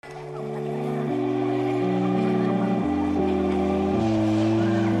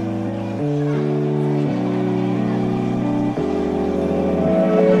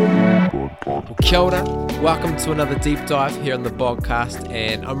Kia ora. Welcome to another deep dive here on the podcast,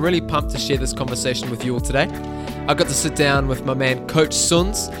 and I'm really pumped to share this conversation with you all today. I got to sit down with my man Coach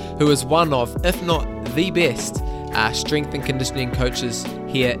Sunz, who is one of, if not the best, strength and conditioning coaches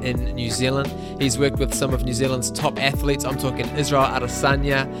here in New Zealand. He's worked with some of New Zealand's top athletes. I'm talking Israel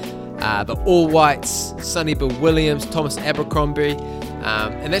Adesanya, the All Whites, Sonny Bill Williams, Thomas Abercrombie,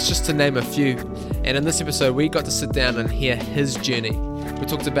 and that's just to name a few. And in this episode, we got to sit down and hear his journey. We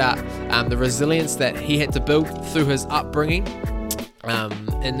talked about the resilience that he had to build through his upbringing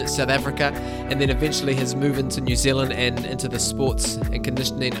in South Africa, and then eventually his move into New Zealand and into the sports and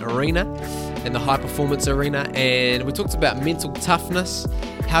conditioning arena and the high performance arena. And we talked about mental toughness,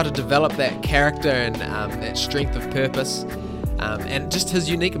 how to develop that character and that strength of purpose, and just his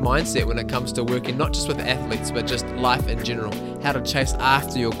unique mindset when it comes to working not just with athletes but just life in general, how to chase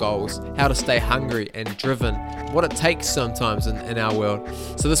after your goals, how to stay hungry and driven, what it takes sometimes in our world.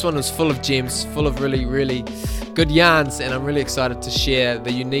 So this one was full of gems, full of really, really good yarns, and I'm really excited to share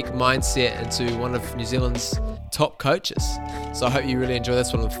the unique mindset into one of New Zealand's top coaches. So I hope you really enjoy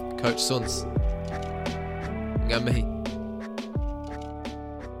this one with Coach Sunz. Ngā mihi.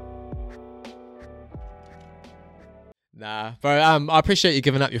 Nah, bro, I appreciate you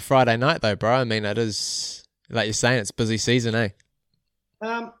giving up your Friday night though, bro. I mean, it is, like you're saying, it's busy season, eh?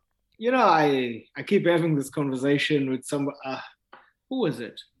 I keep having this conversation with some, who was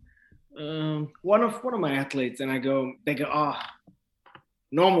it? One of my athletes, and they go,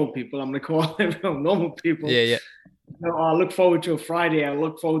 normal people. I'm going to call them normal people. Yeah. I look forward to a Friday. I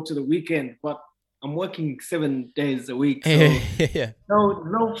look forward to the weekend, but I'm working 7 days a week. So Yeah.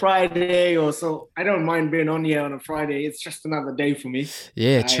 No Friday or so. I don't mind being on here on a Friday. It's just another day for me.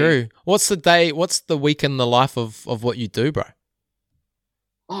 Yeah, true. What's the week in the life of what you do, bro?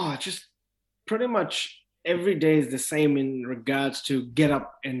 Just pretty much every day is the same in regards to get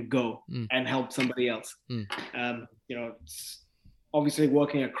up and go and help somebody else. It's obviously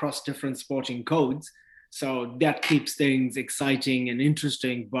working across different sporting codes, so that keeps things exciting and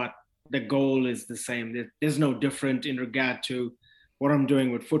interesting, but the goal is the same. There's no different in regard to what I'm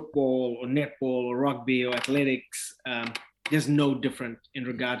doing with football or netball or rugby or athletics. There's no different in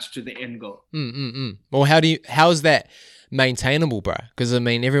regards to the end goal. Well, how is that maintainable, bro? Because I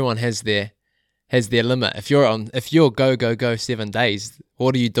mean, everyone has their limit. If you're go 7 days,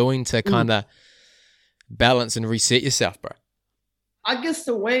 what are you doing to kind of balance and reset yourself, bro? I guess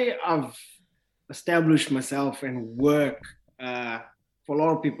the way I've established myself and work, for a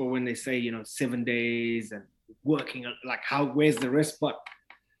lot of people when they say 7 days and working, like where's the rest? But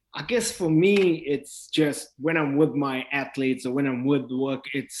I guess for me, it's just when I'm with my athletes or when I'm with work,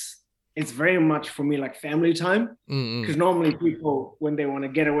 it's very much for me like family time. Because normally people, when they want to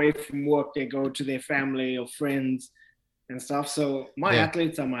get away from work, they go to their family or friends and stuff. So my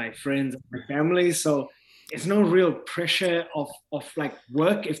athletes are my friends and my family. So it's no real pressure of like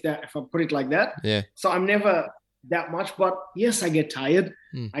work, if I put it like that. Yeah. So I'm never that much, but yes, I get tired.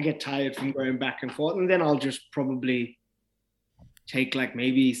 I get tired from going back and forth, and then I'll just probably take like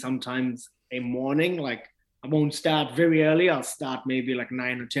maybe sometimes a morning, like I won't start very early. I'll start maybe like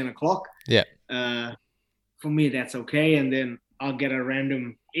 9 or 10 o'clock. Yeah. For me, that's okay. And then I'll get a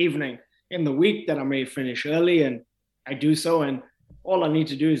random evening in the week that I may finish early, and I do so. And all I need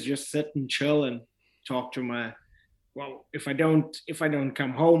to do is just sit and chill and talk to if I don't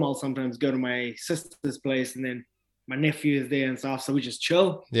come home, I'll sometimes go to my sister's place, and then my nephew is there and stuff. So we just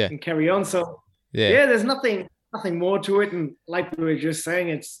chill and carry on. So there's nothing more to it. And like we were just saying,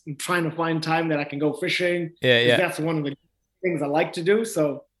 it's trying to find time that I can go fishing. Yeah. That's one of the things I like to do.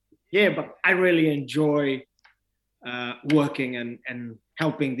 So but I really enjoy working and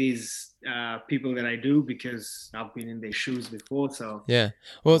helping these people that I do, because I've been in their shoes before. So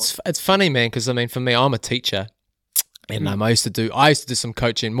well, it's funny, man, because I mean, for me, I'm a teacher, and I used to do some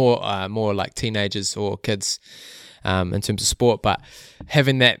coaching, more like teenagers or kids, in terms of sport, but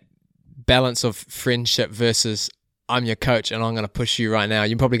having that balance of friendship versus I'm your coach and I'm going to push you right now.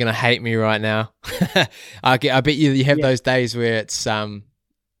 You're probably going to hate me right now. I bet you have those days where it's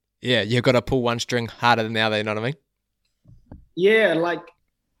you've got to pull one string harder than the other. You know what I mean? Yeah, like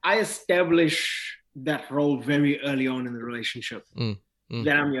I establish that role very early on in the relationship.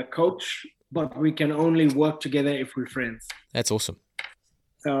 That I'm your coach, but we can only work together if we're friends. That's awesome.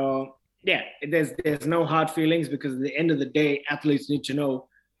 So there's no hard feelings, because at the end of the day, athletes need to know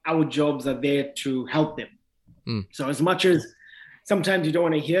our jobs are there to help them. So as much as sometimes you don't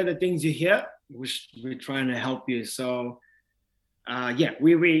want to hear the things you hear, we're trying to help you. So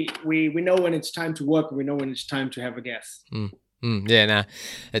we know when it's time to work, and we know when it's time to have a guest.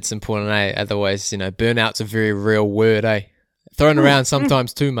 It's important, eh? Otherwise, burnout's a very real word, eh? thrown around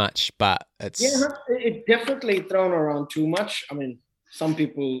sometimes too much, but it's... Yeah, it definitely thrown around too much. I mean, some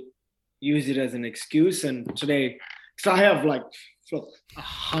people use it as an excuse, and today, because I have like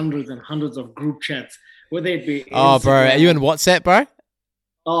hundreds and hundreds of group chats, whether it be Oh, Instagram, bro, are you in WhatsApp, bro?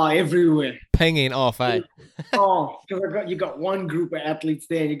 Oh, everywhere. Pinging off, eh? Oh, because you got one group of athletes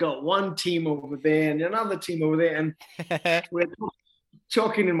there, and you got one team over there, and another team over there, and we're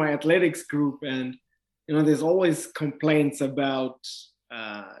talking in my athletics group, and there's always complaints about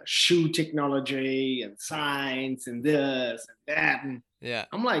shoe technology and science and this and that, and yeah,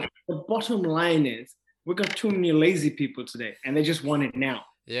 I'm like, the bottom line is we got too many lazy people today, and they just want it now.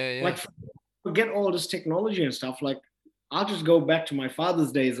 Yeah. Like, forget all this technology and stuff. Like, I'll just go back to my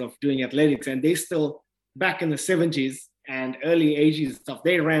father's days of doing athletics, and they still, back in the 70s and early 80s stuff,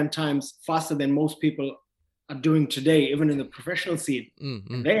 they ran times faster than most people are doing today, even in the professional scene.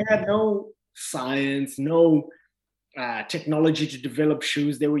 And they had no science, no technology to develop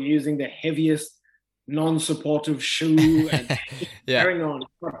shoes. They were using the heaviest non-supportive shoe and carrying on.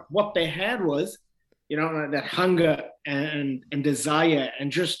 But what they had was, that hunger and desire,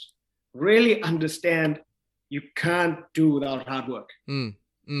 and just really understand you can't do without hard work.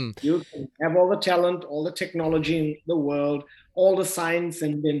 You can have all the talent, all the technology in the world, all the science,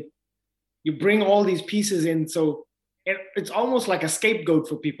 and then you bring all these pieces in. So it's almost like a scapegoat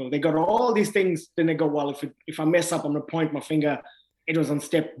for people. They got all these things, then they go, well, if I mess up, I'm going to point my finger. It was on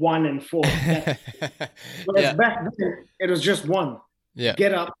step 1 and 4. Whereas back then, it was just one. Yeah.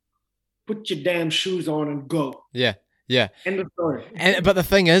 Get up, put your damn shoes on, and go. Yeah. End of story. But the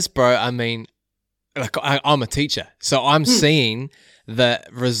thing is, bro, I mean, like I'm a teacher, so I'm seeing the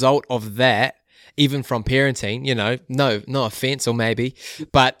result of that, even from parenting. No offense, or maybe,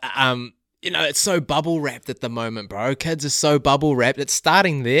 but it's so bubble wrapped at the moment, bro. Kids are so bubble wrapped. It's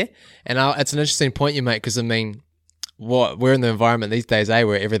starting there, and it's an interesting point you make, because I mean, we're in the environment these days,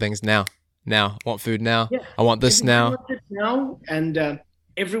 where everything's now. I want food now. Yeah. I want this now. And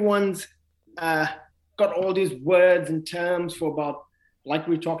everyone's got all these words and terms for about, like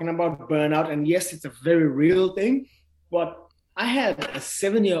we're talking about, burnout. And yes, it's a very real thing. But I had a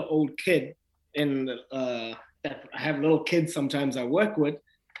 7-year-old kid that I have little kids sometimes I work with,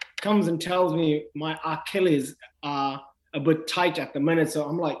 comes and tells me my Achilles are a bit tight at the minute. So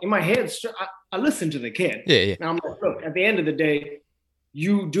I'm like, in my head, I listen to the kid. Yeah. And I'm like, look, at the end of the day,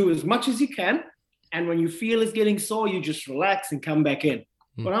 you do as much as you can. And when you feel it's getting sore, you just relax and come back in.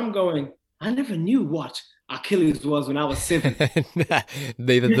 But I'm going, I never knew what Achilles was when I was 7.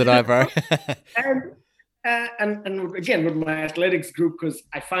 Neither did I, bro. And again, with my athletics group, because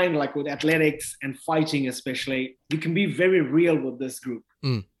I find, like, with athletics and fighting especially, you can be very real with this group.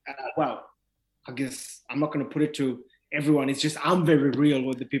 Well, I guess I'm not going to put it to everyone. It's just I'm very real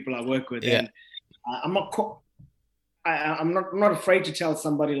with the people I work with. And I'm not afraid to tell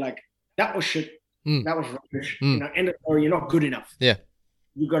somebody, like, that was shit. That was rubbish. Or you're not good enough. Yeah.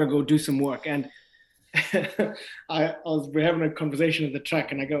 You got to go do some work. And we're having a conversation at the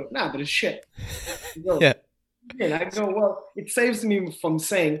track, and I go, nah, but it's shit. And I go, well, it saves me from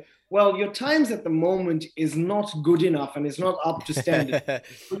saying, well, your times at the moment is not good enough and it's not up to standard.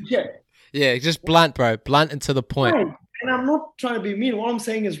 Yeah, just blunt, bro. Blunt and to the point. Right. And I'm not trying to be mean. What I'm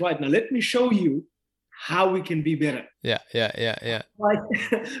saying is, right now, let me show you how we can be better. Yeah. Like,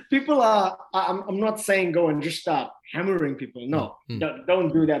 people are, I'm not saying go and just start hammering people. No,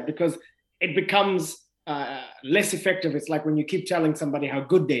 don't do that, because it becomes less effective. It's like when you keep telling somebody how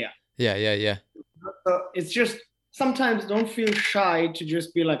good they are. Yeah. So it's just, sometimes don't feel shy to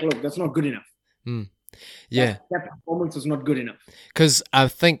just be like, look, that's not good enough. That performance is not good enough. Because I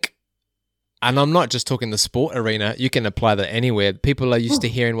think, and I'm not just talking the sport arena, you can apply that anywhere. People are used to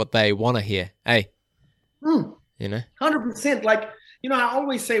hearing what they want to hear. Hey, 100%. Like, I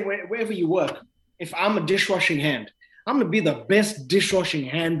always say, wherever you work, if I'm a dishwashing hand, I'm going to be the best dishwashing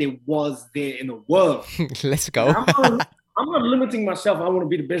hand there was there in the world. Let's go. I'm not limiting myself. I want to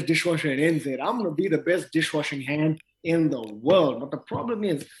be the best dishwasher at NZ. I'm going to be the best dishwashing hand in the world. But the problem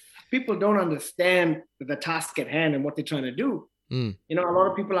is, people don't understand the task at hand and what they're trying to do. A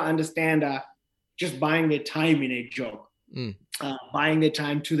lot of people understand just buying their time in a job, buying their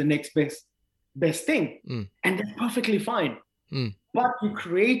time to the next best thing. And that's perfectly fine. But you're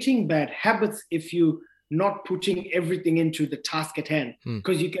creating bad habits if you not putting everything into the task at hand,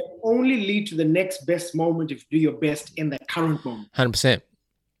 because you can only lead to the next best moment if you do your best in the current moment. 100%.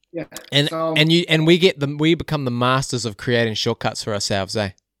 Yeah. And we become the masters of creating shortcuts for ourselves, eh?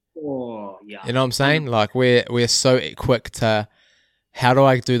 Oh yeah. You know what I'm saying? Like, we're so quick to, how do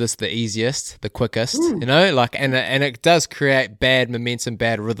I do this the easiest, the quickest? Like, and it does create bad momentum,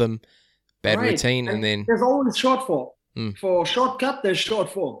 bad rhythm, bad routine, and then there's always shortfall. For shortcut, there's short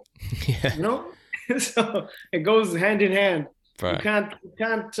form. Yeah. You know, so it goes hand in hand. Right. You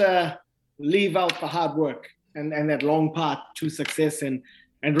can't leave out the hard work and that long path to success, and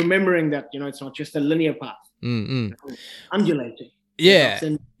remembering that it's not just a linear path. Undulating. Yeah.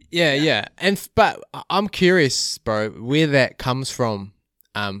 Yeah. But I'm curious, bro, where that comes from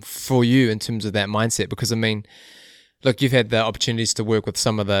for you in terms of that mindset, because I mean, look, you've had the opportunities to work with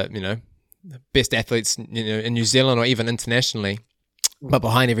some of the the best athletes in New Zealand or even internationally. But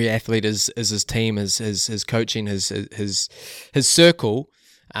behind every athlete is his team, his coaching, his circle,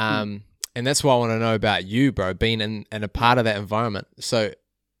 and that's why I want to know about you, bro, being in a part of that environment. So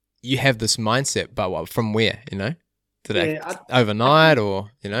you have this mindset, but from where? Overnight or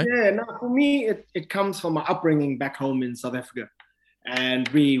Yeah, no, for me it comes from my upbringing back home in South Africa, and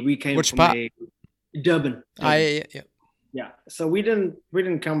we came Which from part? Durban. Yeah. So we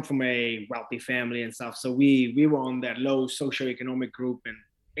didn't come from a wealthy family and stuff. So we were on that low socioeconomic group, and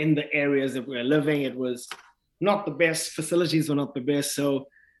in the areas that we were living, it was not the best. Facilities were not the best. So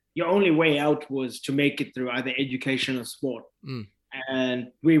your only way out was to make it through either education or sport.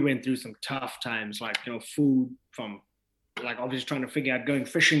 And we went through some tough times, like food from, like, obviously trying to figure out going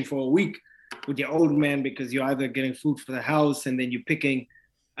fishing for a week with your old man, because you're either getting food for the house and then you're picking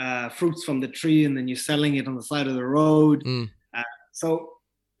fruits from the tree and then you're selling it on the side of the road. So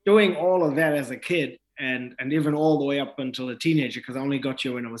doing all of that as a kid, and even all the way up until a teenager, because I only got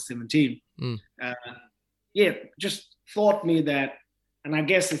here when I was 17. Just taught me that, and I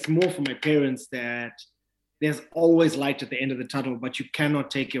guess it's more for my parents, that there's always light at the end of the tunnel, but you cannot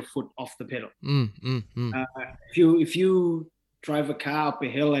take your foot off the pedal. If you drive a car up a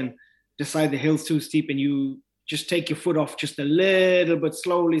hill and decide the hill's too steep, and you just take your foot off just a little bit,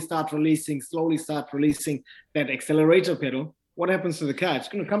 slowly start releasing that accelerator pedal, what happens to the car? It's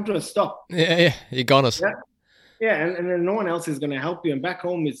going to come to a stop. Yeah, you're gone. And then no one else is going to help you. And back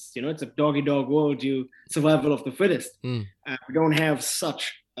home, it's a dog-eat-dog world. Survival of the fittest. We don't have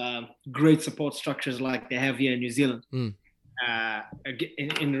such great support structures like they have here in New Zealand. In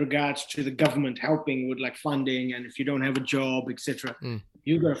regards to the government helping with like funding, and if you don't have a job, etc.,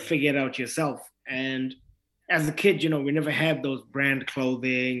 you got to figure it out yourself. And as a kid, we never had those brand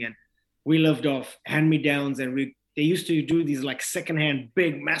clothing, and we lived off hand-me-downs, and they used to do these like secondhand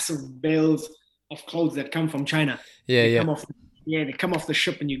big massive bales of clothes that come from China. They come off the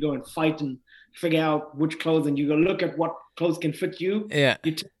ship, and you go and fight and figure out which clothes, and you go look at what clothes can fit you. You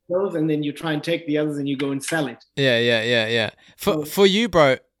take those, and then you try and take the others, and you go and sell it. Yeah. For you,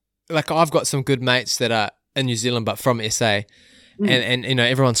 bro, like I've got some good mates that are in New Zealand but from SA, and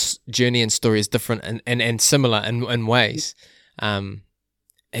everyone's journey and story is different and similar in ways.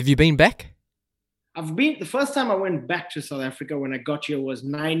 Have you been back? I've been. The first time I went back to South Africa when I got here was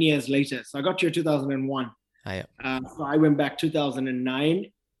 9 years later. So I got here 2001. So I went back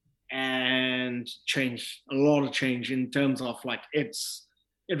 2009, and a lot of change in terms of like it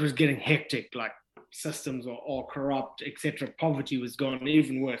was getting hectic, like systems were all corrupt, etc. Poverty was gone,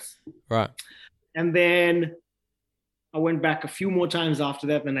 even worse. Right. And then I went back a few more times after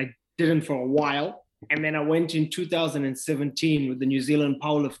that, and I didn't for a while. And then I went in 2017 with the New Zealand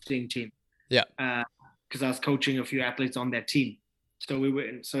powerlifting team. Yeah. Because I was coaching a few athletes on that team. So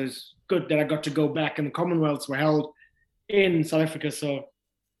it's good that I got to go back, and the Commonwealths were held in South Africa. So it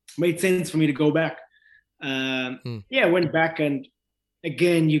made sense for me to go back. I went back, and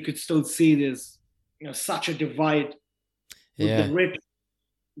again, you could still see there's such a divide with the rich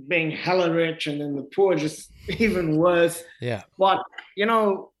being hella rich, and then the poor just even worse. Yeah. But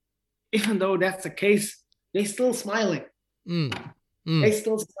even though that's the case, they're still smiling. They're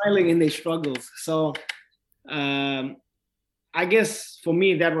still smiling in their struggles. So I guess for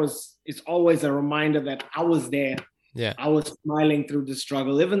me, it's always a reminder that I was there. Yeah. I was smiling through the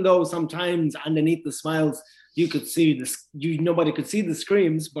struggle, even though sometimes underneath the smiles, you could see this. Nobody could see the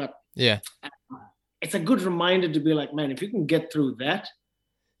screams, but it's a good reminder to be like, man, if you can get through that,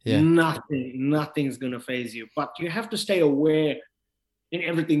 nothing's gonna faze you. But you have to stay aware in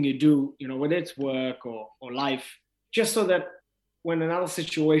everything you do, whether it's work or life, just so that when another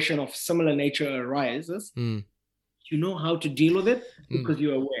situation of similar nature arises, you know how to deal with it because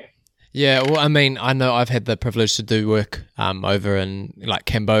you're aware. Yeah, well, I mean, I know I've had the privilege to do work over in like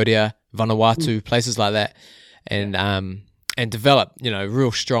Cambodia, Vanuatu, places like that, and develop,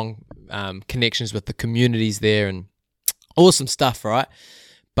 real strong connections with the communities there and awesome stuff, right?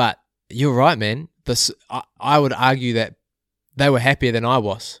 But you're right, man. I would argue that they were happier than I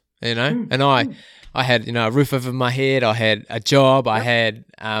was, and I had, a roof over my head, I had a job, I had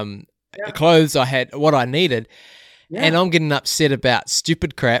clothes, I had what I needed, and I'm getting upset about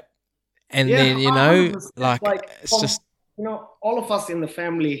stupid crap. And Yeah, then, 100%. like, Like, it's just, all of us in the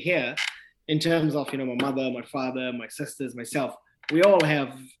family here, in terms of, my mother, my father, my sisters, myself, we all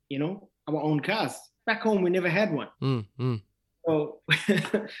have, our own cars. Back home, we never had one. So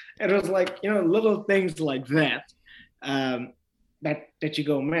it was like, little things like that, that you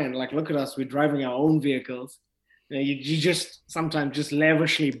go, man, like, look at us, we're driving our own vehicles. You just sometimes just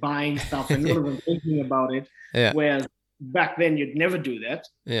lavishly buying stuff and not even thinking about it. yeah, Whereas back then, you'd never do that.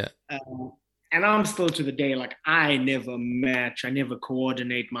 yeah. And I'm still to the day, like, I never match, I never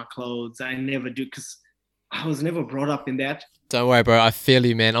coordinate my clothes, I never do, because I was never brought up in that. Don't worry, bro. I feel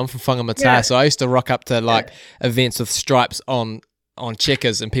you, man. I'm from Whangamata, so I used to rock up to like events with stripes on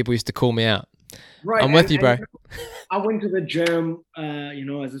checkers, and people used to call me out. Right. I'm with you, bro. I went to the gym,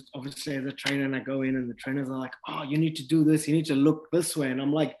 obviously as a trainer, and I go in, and the trainers are like, "Oh, you need to do this. You need to look this way," and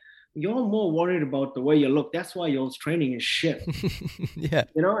I'm like, "You're more worried about the way you look. That's why your training is shit." Yeah.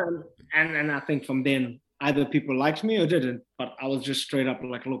 And I think from then either people liked me or didn't, but I was just straight up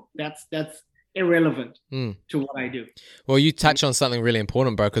like, "Look, that's irrelevant to what I do." Well, you touch on something really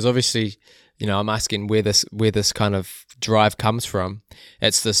important, bro, because obviously, I'm asking where this kind of drive comes from.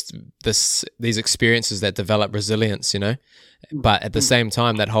 It's these experiences that develop resilience, But at the same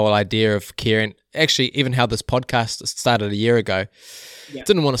time, that whole idea of caring, actually, even how this podcast started a year ago,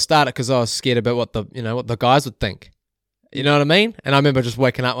 didn't want to start it because I was scared about what the guys would think. You know what I mean? And I remember just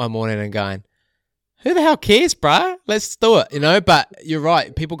waking up one morning and going, "Who the hell cares, bro? Let's do it." But you're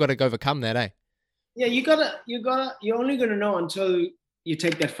right. People got to overcome that, eh? Yeah, you're only gonna know until you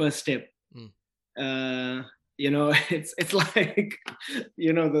take that first step. It's like,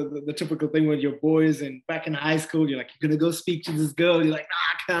 the typical thing with your boys, and back in high school, you're like, you're gonna go speak to this girl. You're like,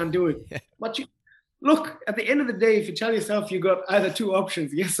 nah, I can't do it. Yeah. But look, at the end of the day, if you tell yourself you got either two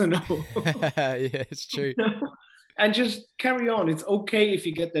options, yes or no. Yeah, it's true. And just carry on. It's okay if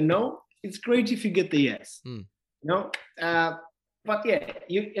you get the no. It's great if you get the yes. But yeah,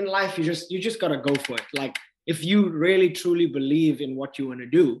 in life, you just gotta go for it. Like, if you really truly believe in what you want to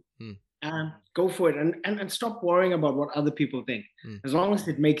do, go for it, and stop worrying about what other people think. As long as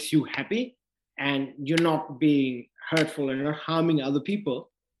it makes you happy and you're not being hurtful and not harming other people,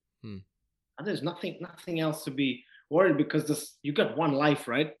 there's nothing else to be worried, because you got one life,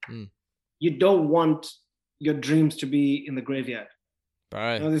 right? You don't want your dreams to be in the graveyard.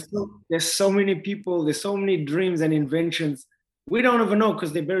 Right. There's so many people, there's so many dreams and inventions we don't even know,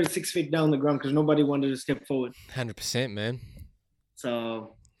 because they're buried 6 feet down the ground because nobody wanted to step forward. 100%, man.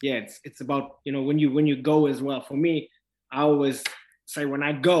 So yeah, it's about, when you go as well. For me, I always say, when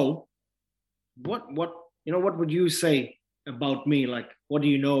I go, what would you say about me? Like, what do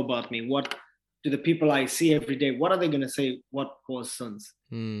you know about me? What do the people I see every day, what are they going to say? What was Sunz?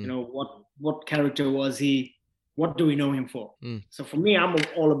 What character was he? What do we know him for? So for me, I'm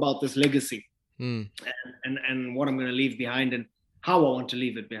all about this legacy and what I'm going to leave behind and how I want to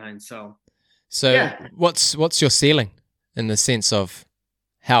leave it behind. So yeah. What's your ceiling, in the sense of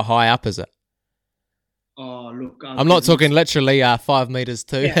how high up is it? Oh, look, I'm not talking literally 5 meters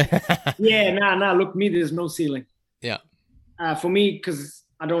too. Nah. Look, me, there's no ceiling. Yeah. For me, because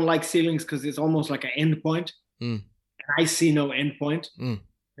I don't like ceilings, because it's almost like an end point. And I see no end point.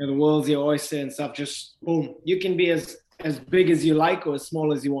 The world's your oyster and stuff. Just boom. You can be as big as you like or as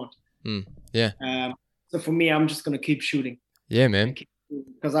small as you want. Yeah. So for me, I'm just gonna keep shooting. Yeah, man.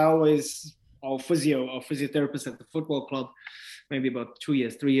 Because our physiotherapist at the football club, maybe about 3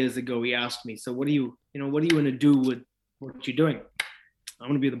 years ago, he asked me, "So what do you want to do with what you're doing?" "I'm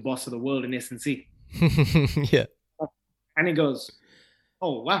gonna be the boss of the world in S&C." Yeah. And he goes,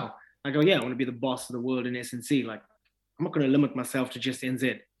 "Oh wow." I go, "Yeah, I want to be the boss of the world in S&C. Like, I'm not going to limit myself to just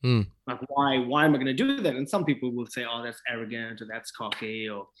NZ. Like, why am I going to do that?" And some people will say, "Oh, that's arrogant," or "That's cocky,"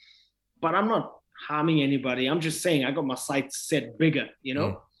 but I'm not harming anybody. I'm just saying I got my sights set bigger,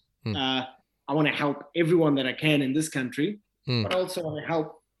 I want to help everyone that I can in this country, but also want to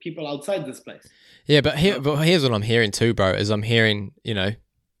help people outside this place. Yeah, but here's what I'm hearing too, bro, is I'm hearing,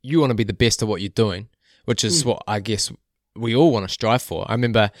 you want to be the best at what you're doing, which is what I guess we all want to strive for. I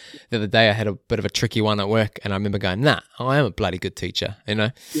remember the other day I had a bit of a tricky one at work, and I remember going, "Nah, I am a bloody good teacher," Yeah.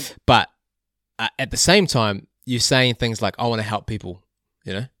 But at the same time, you're saying things like, "I want to help people,"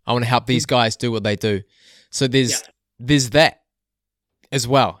 I want to help these guys do what they do. So there's that as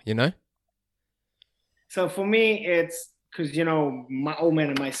well, So for me, it's because, my old man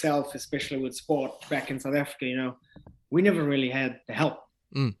and myself, especially with sport back in South Africa, we never really had the help.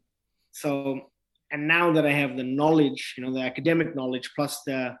 So, and now that I have the knowledge, the academic knowledge, plus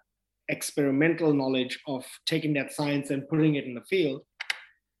the experimental knowledge of taking that science and putting it in the field,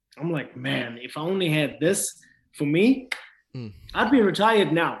 I'm like, man, if I only had this for me, I'd be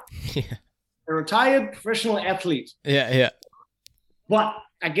retired now. Yeah. A retired professional athlete. Yeah. But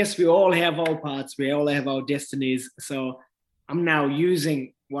I guess we all have our parts. We all have our destinies. So I'm now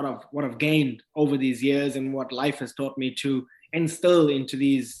using what I've gained over these years and what life has taught me to instill into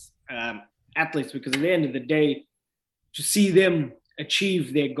these athletes. Because at the end of the day, to see them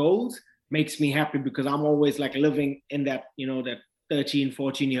achieve their goals makes me happy, because I'm always like living in that, that 13,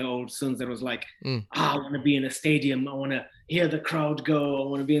 14-year-old Sunz that was like, I want to be in a stadium. I want to hear the crowd go. I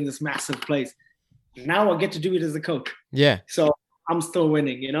want to be in this massive place. Now I get to do it as a coach. Yeah. So I'm still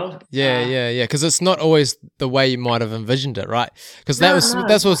winning, Yeah. Because it's not always the way you might have envisioned it, right? Because that's what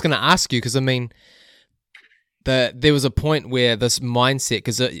I was going to ask you. Because I mean, there was a point where this mindset,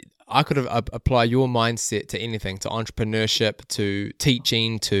 because I could have apply your mindset to anything, to entrepreneurship, to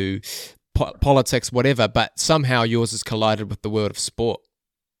teaching, to politics, whatever. But somehow yours has collided with the world of sport.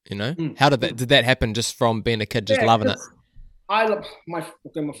 How did that happen? Just from being a kid, just loving it. My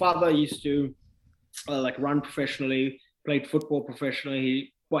father used to run professionally, played football professionally.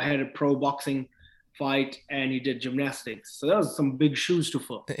 He had a pro boxing fight, and he did gymnastics. So that was some big shoes to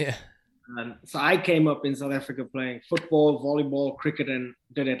fill. Yeah. So I came up in South Africa playing football, volleyball, cricket, and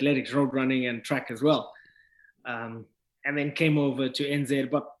did athletics, road running, and track as well. And then came over to NZ.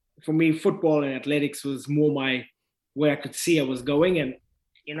 But for me, football and athletics was more where I could see I was going. And,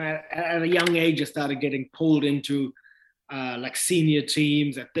 at a young age, I started getting pulled into senior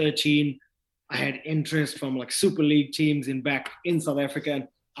teams. At 13, I had interest from Super League teams back in South Africa. And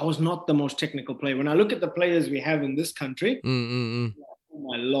I was not the most technical player. When I look at the players we have in this country, oh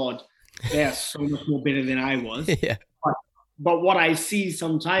my Lord, they are so much more better than I was. Yeah. But what I see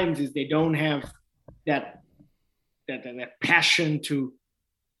sometimes is they don't have that passion to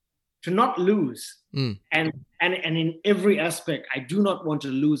not lose. And in every aspect, I do not want to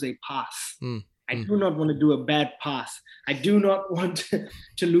lose a pass. I do not want to do a bad pass. I do not want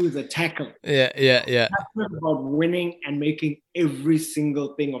to lose a tackle. Yeah. That's about winning and making every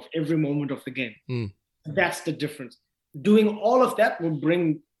single thing of every moment of the game. That's the difference. Doing all of that will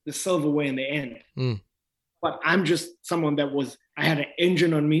bring the silverware in the end. But I'm just someone I had an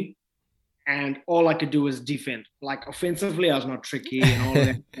engine on me, and all I could do was defend. Offensively, I was not tricky and all of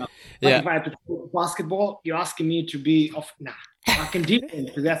that stuff. If I had to play basketball, you're asking me to be off. Nah, I can defend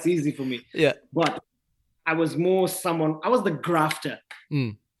because that's easy for me. Yeah. But I was more I was the grafter.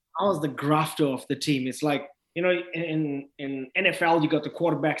 I was the grafter of the team. It's like, in NFL, you got the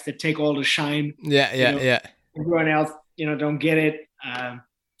quarterbacks that take all the shine. Yeah. Everyone else, don't get it.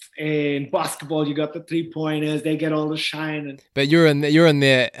 In basketball, you got the 3-pointers; they get all the shine. But you're in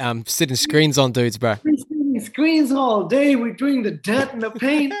there, setting screens on dudes, bro. Screens all day. We're doing the dirt and the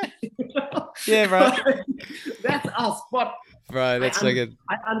paint. Yeah, bro. That's us. But bro, that's so good.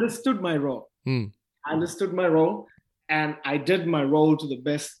 I understood my role. I understood my role, and I did my role to the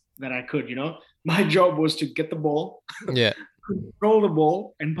best that I could. My job was to get the ball. Yeah. Control the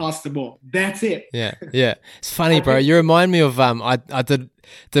ball and pass the ball. That's it. Yeah. It's funny, bro. You remind me of I did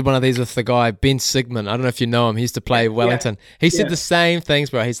one of these with the guy Ben Sigmund. I don't know if you know him. He used to play Wellington. He said the same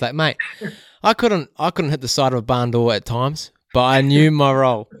things, bro. He's like, mate, I couldn't hit the side of a barn door at times, but I knew my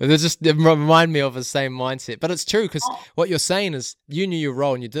role. It reminded me of the same mindset. But it's true, because what you're saying is you knew your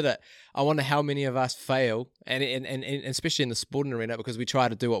role and you did it. I wonder how many of us fail, and especially in the sporting arena, because we try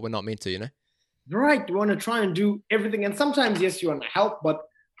to do what we're not meant to. Right. You want to try and do everything. And sometimes, yes, you want to help, but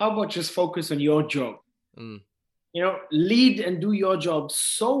how about just focus on your job? Lead and do your job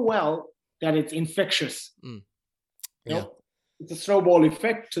so well that it's infectious. It's a snowball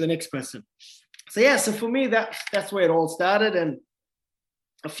effect to the next person. So for me, that's where it all started. And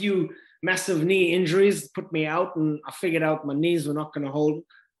a few massive knee injuries put me out, and I figured out my knees were not going to hold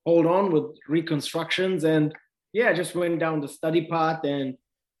on with reconstructions. And I just went down the study path, and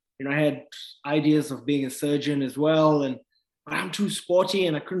I had ideas of being a surgeon as well, but I'm too sporty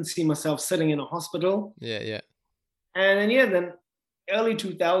and I couldn't see myself sitting in a hospital. Yeah. And then early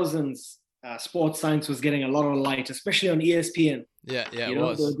 2000s, sports science was getting a lot of light, especially on ESPN. Yeah, it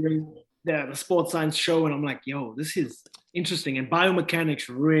was. They were doing the sports science show, and I'm like, yo, this is interesting. And biomechanics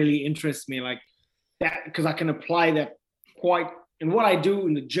really interests me, like that, because I can apply that quite in what I do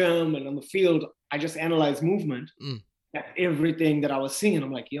in the gym and on the field. I just analyze movement. Everything that I was seeing, and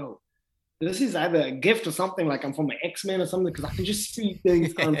I'm like, yo, this is either a gift or something, like I'm from an X-Men or something, because I can just see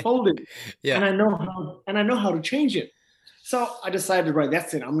things unfolding. And I know how to change it. So I decided, right,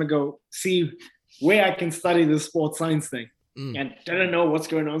 that's it. I'm gonna go see where I can study this sports science thing. And didn't know what's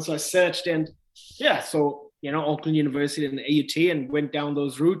going on. So I searched, and Auckland University and the AUT, and went down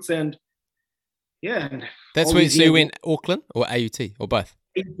those routes, and and that's where. So you went Auckland or AUT or both?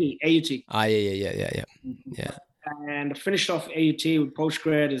 AUT. Ah, yeah. and finished off AUT with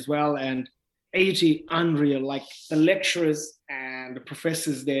postgrad as well. And AUT, unreal. Like the lecturers and the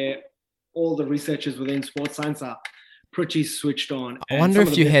professors there, all the researchers within sports science are pretty switched on. I wonder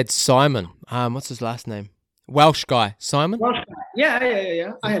if you had Simon. What's his last name? Welsh guy, Simon. Welsh guy.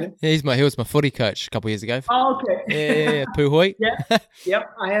 Yeah. I had him. He was my footy coach a couple of years ago. Oh, okay. Yeah, Puhui. Yep.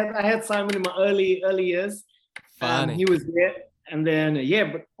 I had Simon in my early years. Funny. He was there, and then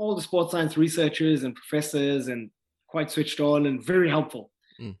but all the sports science researchers and professors and quite switched on and very helpful,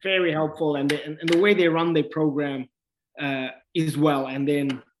 very helpful, and the way they run their program is well, and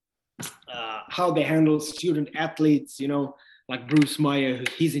then how they handle student athletes, like Bruce Meyer,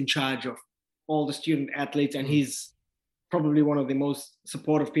 he's in charge of all the student athletes, and he's probably one of the most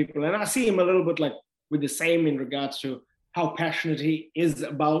supportive people. And I see him a little bit like with the same in regards to how passionate he is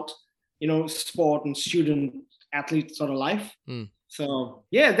about, sport and student athlete sort of life. So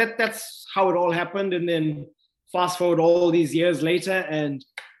that's how it all happened. And then fast forward all these years later, and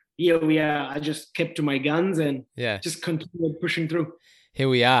here we are. I just kept to my guns and just continued pushing through. Here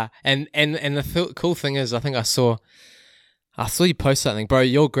we are. And the cool thing is, I think I saw you post something, bro.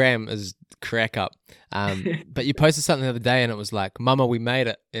 Your gram is crack up. But you posted something the other day, and it was like, "Mama, we made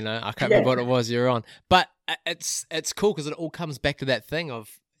it." I can't remember what it was you're on, but it's cool because it all comes back to that thing of,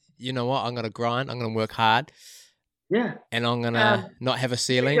 you know what, I'm gonna grind, I'm gonna work hard, and I'm gonna not have a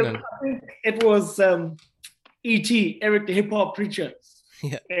ceiling. I think it was E.T. Eric the Hip Hop Preacher.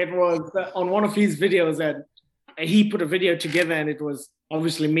 Yeah. It was on one of his videos that he put a video together, and it was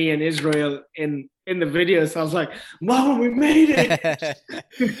obviously me and Israel in the video. So I was like, "Mom, we made it!"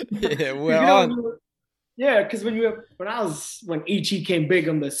 Yeah, we're on. Yeah, because when E.T. came big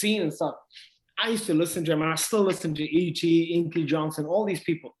on the scene and stuff, I used to listen to him, and I still listen to E.T., Inkley Johnson, all these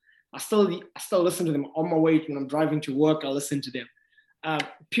people. I still listen to them on my way when I'm driving to work. I listen to them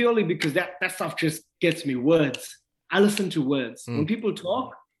purely because that stuff just gets me words. I listen to words. When people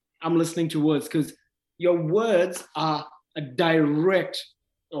talk, I'm listening to words because your words are a direct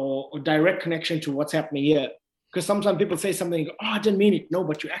connection to what's happening here. Because sometimes people say something, and go, "Oh, I didn't mean it." No,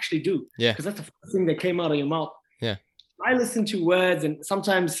 but you actually do. Yeah. Because that's the first thing that came out of your mouth. Yeah. I listen to words, and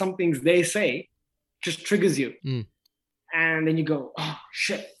sometimes some things they say just triggers you. And then you go, "Oh,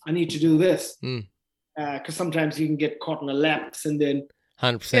 shit, I need to do this." Because sometimes you can get caught in a lapse, and then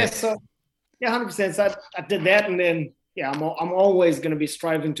 100%. 100%. So I did that, and then I'm always going to be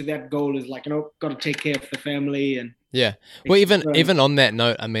striving to that goal. Is like, got to take care of the family. And well, even on that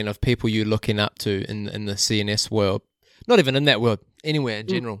note, I mean, of people you're looking up to in the CNS world, not even in that world, anywhere in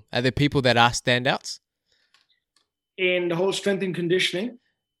general, are there people that are standouts in the whole strength and conditioning?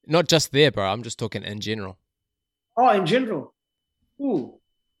 Not just there, bro. I'm just talking in general. Oh, in general. Ooh,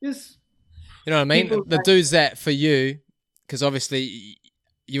 this. You know what I mean? The dudes that for you, because obviously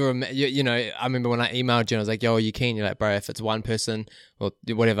I remember when I emailed you, I was like, "Yo, are you keen?" You're like, "Bro, if it's one person or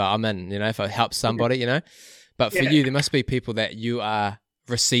whatever, I'm in." If it helps somebody, But for you, there must be people that you are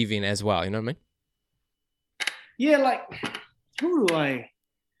receiving as well. You know what I mean? Yeah, like who do I?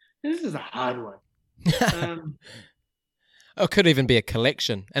 This is a hard one. It could even be a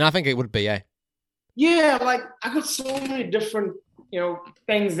collection, and I think it would be, Yeah, like I got so many different,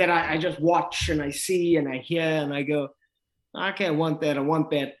 things that I just watch and I see and I hear and I go, "Okay, I want that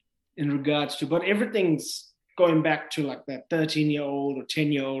in regards to," but everything's going back to like that 13-year-old or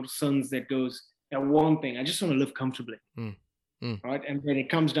 10-year-old sons that goes, that one thing, I just want to live comfortably, right? And then it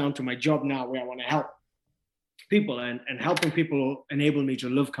comes down to my job now where I want to help people and helping people enable me to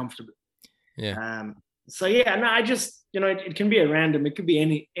live comfortably. Yeah. So no, I just, it can be a random, it could be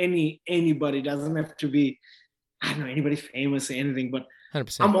anybody, it doesn't have to be, I don't know, anybody famous or anything, but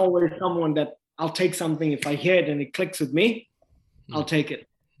 100%. I'm always someone that I'll take something, if I hear it and it clicks with me, I'll take it.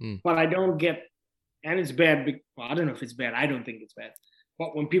 But I don't get, and it's bad, I don't know if it's bad, I don't think it's bad,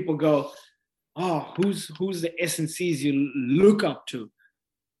 but when people go, "Oh, who's the S&Cs you look up to?"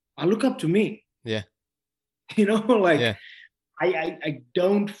 I look up to me. Yeah. I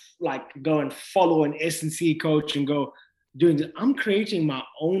don't like go and follow an S&C coach and go doing this. I'm creating my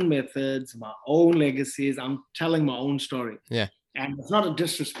own methods, my own legacies. I'm telling my own story. Yeah. And it's not a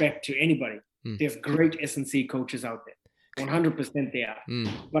disrespect to anybody. There's great S&C coaches out there. 100% they are.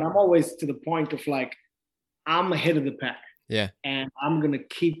 But I'm always to the point of like, I'm ahead of the pack. Yeah. And I'm going to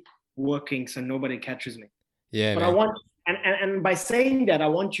keep working so nobody catches me. Yeah. But man. I want, and by saying that, I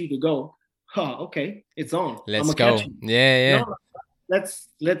want you to go, okay, it's on. Let's go. Yeah.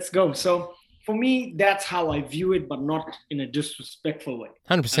 Let's go. So for me, that's how I view it, but not in a disrespectful way.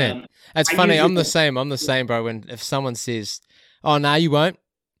 100%. It's funny. I'm the same, bro. If someone says, "Oh, no, you won't."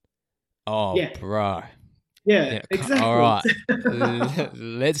 Oh, yeah. Bro. Yeah, Yeah. exactly. All right.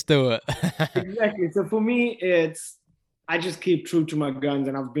 Let's do it. Exactly. So for me, I just keep true to my guns,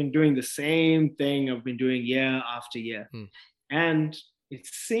 and I've been doing the same thing I've been doing year after year. And it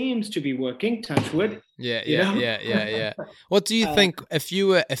seems to be working, touch wood. Yeah. What do you think if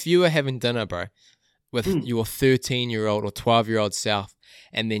you were having dinner, bro, with your 13-year-old or 12-year-old self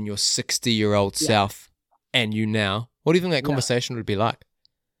and then your 60-year-old self and you now, what do you think that conversation would be like?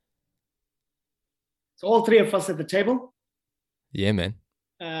 So all three of us at the table. Yeah, man.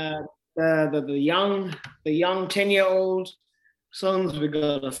 The young 10-year-old sons, we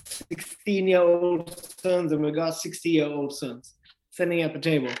got a 16-year-old sons, and we got 60-year-old sons sitting at the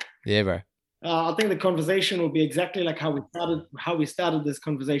table. Yeah, bro. I think the conversation will be exactly like how we started this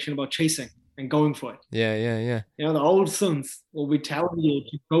conversation about chasing and going for it. Yeah. You know, the old sons will be telling you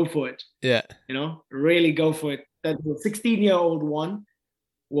to go for it. Yeah. You know, really go for it. That the 16-year-old one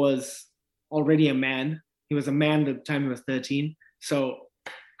was already a man. He was a man at the time he was 13. So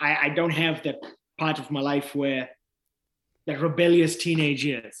I don't have that part of my life where the rebellious teenage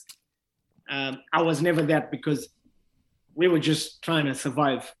years. I was never that because we were just trying to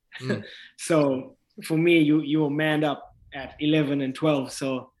survive. So for me, you were manned up at 11 and 12.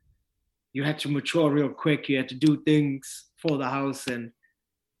 So you had to mature real quick. You had to do things for the house and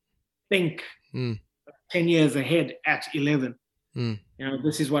think 10 years ahead at 11. You know,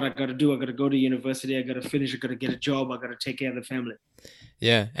 this is what I got to do. I got to go to university. I got to finish. I got to get a job. I got to take care of the family.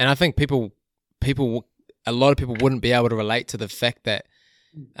 Yeah, and I think a lot of people wouldn't be able to relate to the fact that,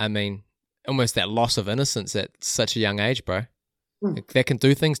 I mean, almost that loss of innocence at such a young age, bro. That can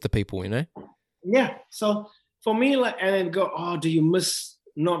do things to people, you know? Yeah. So for me, like, and then go, oh, do you miss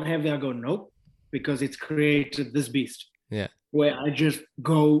not having? I go, nope, because it's created this beast. Yeah. Where I just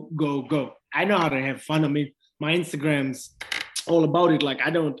go. I know how to have fun. I mean, my Instagram's all about it. Like,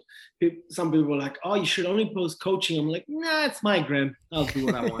 some people are like, oh, you should only post coaching. I'm like, nah, it's my gram. I'll do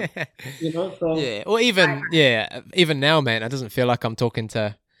what I want. You know? So yeah. Or even now, man, it doesn't feel like I'm talking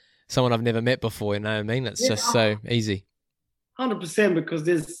to someone I've never met before, you know what I mean? It's just so easy. 100%, because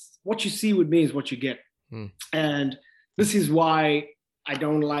there's what you see with me is what you get. And this is why I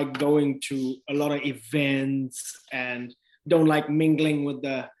don't like going to a lot of events and don't like mingling with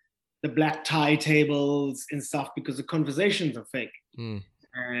the black tie tables and stuff, because the conversations are fake.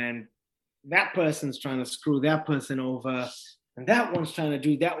 And that person's trying to screw that person over, and that one's trying to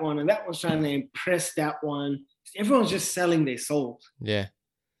do that one, and that one's trying to impress that one. Everyone's just selling their souls. Yeah.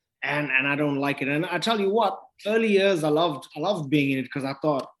 And I don't like it. And I tell you what, early years I loved being in it because I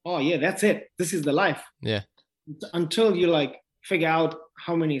thought, oh yeah, that's it. This is the life. Yeah. Until you like figure out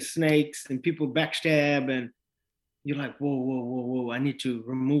how many snakes and people backstab, and you're like, whoa, I need to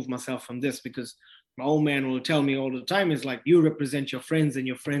remove myself from this, because my old man will tell me all the time, is like, you represent your friends and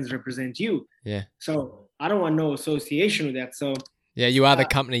your friends represent you. Yeah. So I don't want no association with that. So yeah, you are the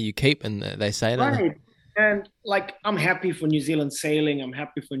company you keep, and they say that. Right. And like, I'm happy for New Zealand sailing. I'm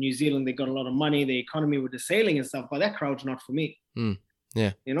happy for New Zealand. They got a lot of money, the economy with the sailing and stuff, but that crowd's not for me.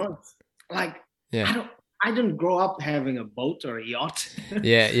 Yeah. You know, like, I didn't grow up having a boat or a yacht.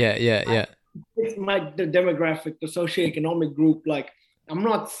 Yeah. It's the demographic, the socioeconomic group. Like, I'm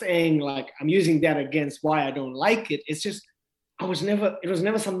not saying like I'm using that against why I don't like it. It's just, it was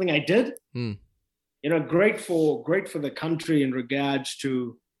never something I did. You know, great for the country in regards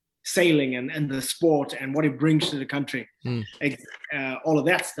to sailing and the sport and what it brings to the country, all of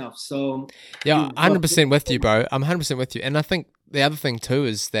that stuff. So yeah, 100% with you, bro. I'm 100% with you. And I think the other thing too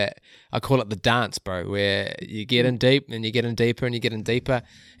is that I call it the dance, bro, where you get in deep and you get in deeper and you get in deeper,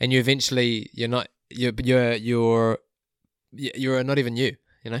 and you eventually you're not even you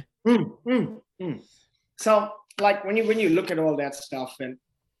know. So like when you look at all that stuff, and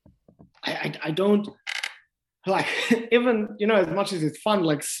I don't like, even, you know, as much as it's fun,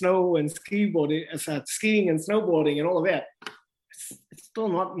 like snow and skiing and snowboarding and all of that, it's still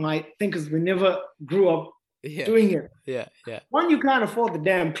not my thing, because we never grew up doing it. Yeah. One, you can't afford the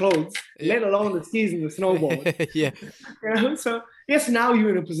damn clothes, let alone the skis and the snowboard. Yeah. You know? So yes, now you're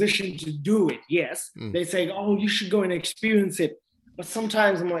in a position to do it. Yes, they say, oh, you should go and experience it. But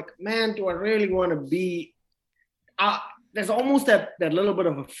sometimes I'm like, man, do I really want to be? There's almost that little bit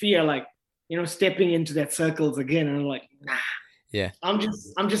of a fear, like, you know, stepping into that circles again. And I'm like, nah. Yeah. I'm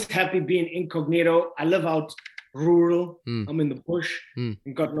just happy being incognito. I live out rural. I'm in the bush.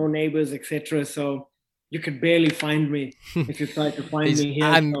 I've got no neighbors, etc. So you could barely find me if you try to find me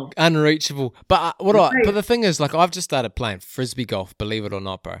here. Unreachable. But but the thing is, like, I've just started playing frisbee golf, believe it or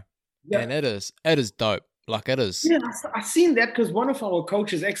not, bro. Yeah. And it is dope. Like, it is. Yeah, I've seen that, because one of our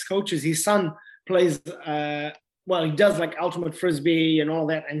coaches, ex-coaches, his son plays well, he does like ultimate frisbee and all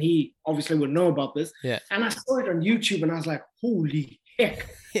that, and he obviously would know about this. Yeah. And I saw it on YouTube, and I was like, holy heck!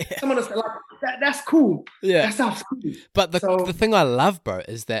 Yeah. Someone was like, that's cool. Yeah. That sounds cool. But the thing I love, bro,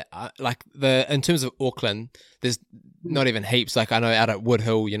 is that in terms of Auckland, there's not even heaps. Like I know out at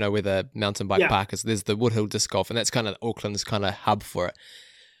Woodhill, you know, where the mountain bike park is, there's the Woodhill disc golf, and that's kind of Auckland's kind of hub for it.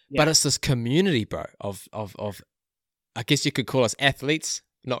 Yeah. But it's this community, bro, of I guess you could call us athletes,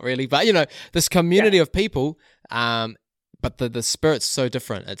 not really, but you know, this community of people. But the spirit's so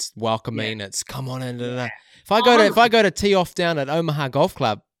different. It's welcoming. It's come on in. If I go to tee off down at Omaha Golf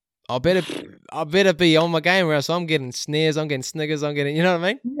Club, I better be on my game, or else I'm getting snares, I'm getting sniggers, I'm getting, you know what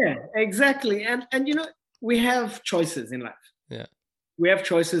I mean? Yeah, exactly. And you know, we have choices in life. Yeah, we have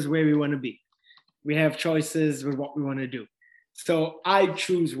choices where we want to be. We have choices with what we want to do. So I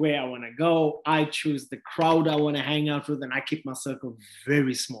choose where I want to go. I choose the crowd I want to hang out with, and I keep my circle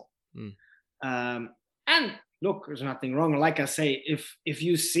very small. And look, there's nothing wrong. Like I say, if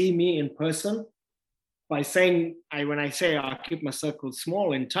you see me in person, by saying when I say I keep my circle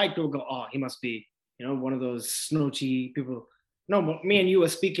small and tight, people go, oh, he must be, you know, one of those snotty people. No, but me and you are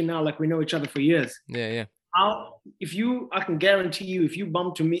speaking now like we know each other for years. Yeah. I can guarantee you, if you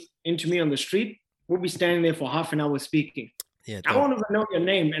bump into me on the street, we'll be standing there for half an hour speaking. Yeah, I won't even know your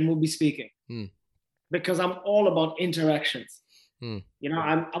name, and we'll be speaking because I'm all about interactions. You know,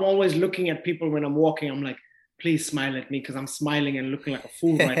 I'm always looking at people when I'm walking. I'm like, please smile at me, because I'm smiling and looking like a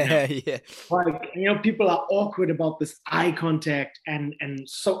fool right now. Yeah. Like, you know, people are awkward about this eye contact, and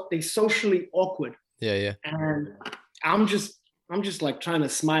so they're socially awkward. Yeah. And I'm just like trying to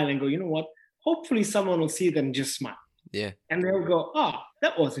smile and go, you know what? Hopefully someone will see them and just smile. Yeah. And they'll go, oh,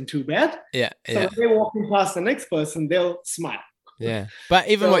 that wasn't too bad. Yeah. So when they're walking past the next person, they'll smile. Yeah. But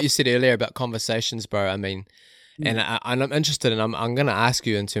even what you said earlier about conversations, bro, I mean, and I'm interested, and I'm going to ask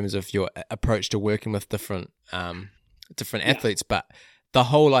you in terms of your approach to working with different athletes, but the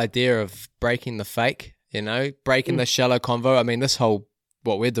whole idea of breaking the fake, you know, breaking the shallow convo. I mean,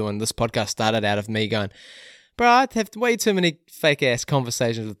 what we're doing, this podcast started out of me going, bro, I have way too many fake ass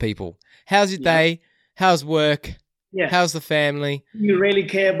conversations with people. How's your day? How's work? Yeah. How's the family? Do you really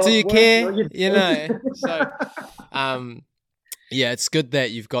care about Do you work? care? You know, so, yeah, it's good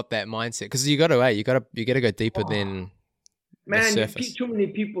that you've got that mindset, because you got to go deeper than the surface. Too many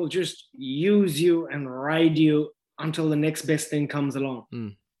people just use you and ride you until the next best thing comes along.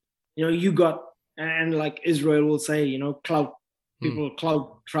 You know, you got, and like Israel will say, you know, clout people,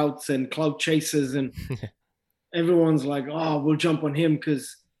 clout trouts and clout chasers, and everyone's like, oh, we'll jump on him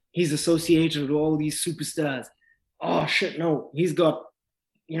because he's associated with all these superstars. Oh shit, no, he's got,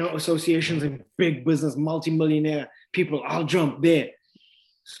 you know, associations in big business, multi-millionaire people. I'll jump there.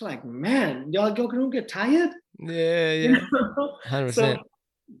 It's like, man, y'all don't get tired? Yeah. You know? 100%. So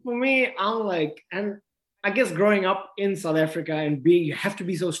for me, I'm like, and I guess growing up in South Africa and you have to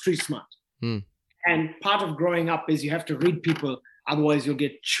be so street smart. And part of growing up is you have to read people, otherwise you'll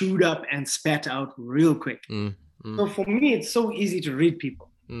get chewed up and spat out real quick. So for me, it's so easy to read people.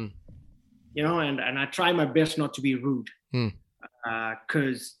 You know, and I try my best not to be rude,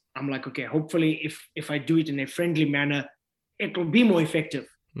 because I'm like, okay, hopefully if I do it in a friendly manner, it will be more effective.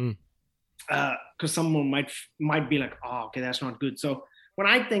 Because someone might be like, oh, okay, that's not good. So when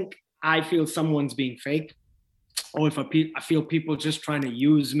I feel someone's being fake, or if I feel people just trying to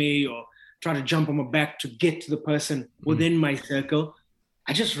use me or try to jump on my back to get to the person within my circle,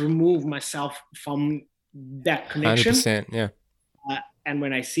 I just remove myself from that connection. 100%, yeah. And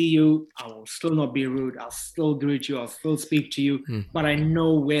when I see you, I will still not be rude. I'll still greet you. I'll still speak to you. But I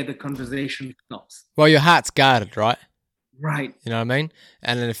know where the conversation stops. Well, your heart's guarded, right? Right. You know what I mean?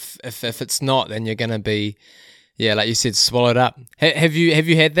 And if it's not, then you're going to be, like you said, swallowed up. Have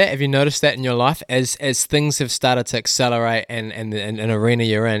you had that? Have you noticed that in your life as things have started to accelerate and an arena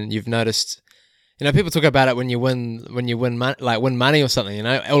you're in, you've noticed, you know, people talk about it when you win money, like win money or something, you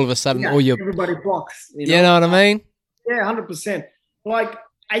know, all of a sudden everybody flocks. You know what I mean? Yeah, 100%. Like,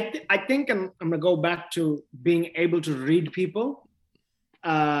 I think I'm going to go back to being able to read people.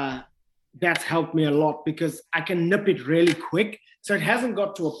 That's helped me a lot, because I can nip it really quick. So it hasn't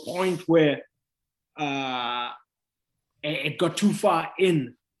got to a point where it got too far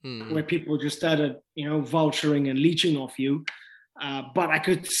in, where people just started, you know, vulturing and leeching off you. But I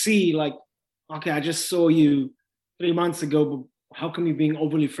could see, like, okay, I just saw you 3 months ago, but how come you're being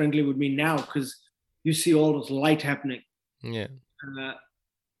overly friendly with me now? Because you see all this light happening. Yeah. So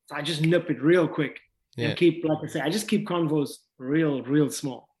I just nip it real quick and keep, like I say, I just keep convos real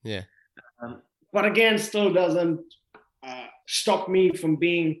small. Yeah. But again, still doesn't stop me from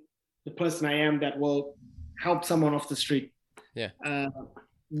being the person I am that will help someone off the street. Yeah.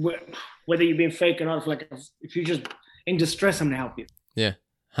 whether you're being fake or not. If you're just in distress, I'm gonna help you. Yeah,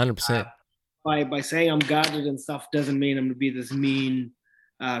 100%. By saying I'm guarded and stuff doesn't mean I'm gonna be this mean,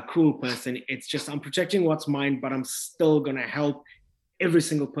 cruel person. It's just I'm protecting what's mine, but I'm still gonna help every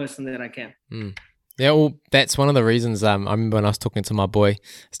single person that I can. Yeah, well, that's one of the reasons. I remember when I was talking to my boy, I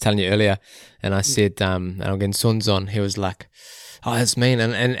was telling you earlier, and I said, and I'm getting Sunz on. He was like, "Oh, that's mean."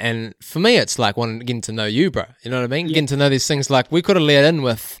 And for me, it's like getting to know you, bro. You know what I mean? Yeah. Getting to know these things. Like we could have let in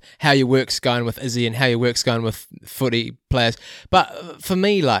with how your work's going with Izzy and how your work's going with footy players, but for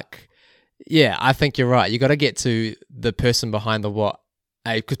me, like, yeah, I think you're right. You got to get to the person behind the what,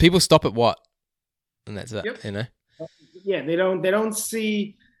 because people stop at what, and that's it. Yep. You know? Yeah, they don't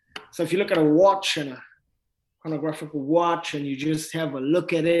see. So if you look at a watch and a chronographical watch and you just have a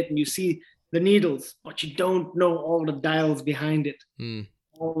look at it and you see the needles, but you don't know all the dials behind it,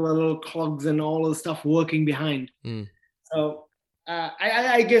 all the little clogs and all the stuff working behind. So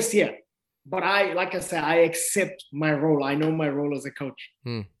I guess, yeah. But like I said, I accept my role. I know my role as a coach.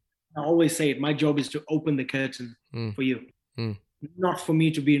 I always say it. My job is to open the curtain for you, not for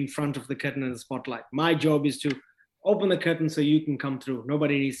me to be in front of the curtain in the spotlight. My job is to open the curtain so you can come through.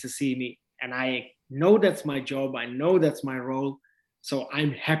 Nobody needs to see me. And I know that's my job. I know that's my role. So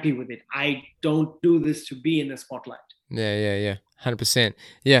I'm happy with it. I don't do this to be in the spotlight. Yeah. 100%.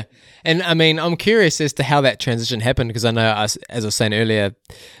 Yeah. And I mean, I'm curious as to how that transition happened, because I know, as I was saying earlier,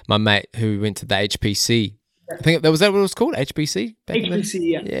 my mate who went to the HPC, I think that was what it was called? HPC? HPC,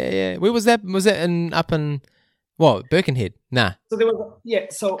 yeah. Yeah. Where was that? Was that up in, Birkenhead? Nah. So there was,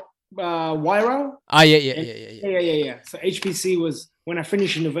 Wairau. Yeah. So HPC was, when I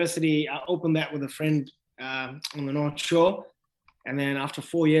finished university, I opened that with a friend on the North Shore. And then after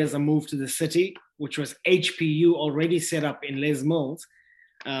 4 years, I moved to the city, which was HPU already set up in Les Mills.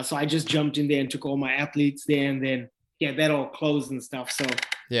 So I just jumped in there and took all my athletes there. And then, that all closed and stuff. So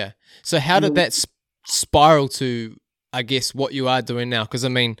yeah. So how did that spiral to, I guess, what you are doing now? Because I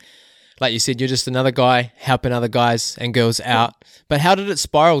mean, like you said, you're just another guy helping other guys and girls out. But how did it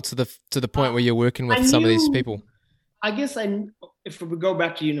spiral to the point where you're working with some of these people? I guess if we go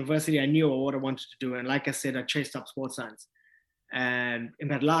back to university, I knew what I wanted to do. And like I said, I chased up sports science. And in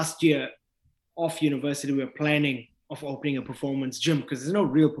that last year of university, we were planning of opening a performance gym, because there's no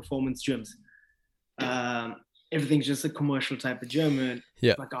real performance gyms. Everything's just a commercial type of gym. And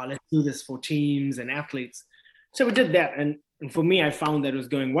like, let's do this for teams and athletes. So we did that. And for me, I found that it was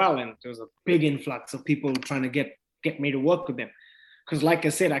going well. And there was a big influx of people trying to get me to work with them. Because like I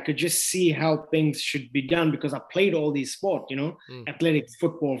said, I could just see how things should be done, because I played all these sports, athletics,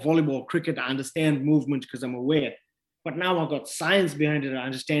 football, volleyball, cricket. I understand movement because I'm aware. But now I've got science behind it. I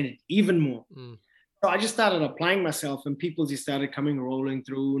understand it even more. So I just started applying myself, and people just started rolling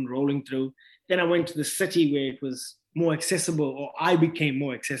through. Then I went to the city where it was more accessible, or I became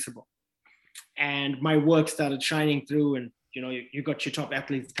more accessible. And my work started shining through, and, you got your top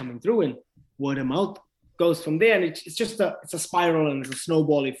athletes coming through, and word of mouth goes from there. And it's just it's a spiral, and it's a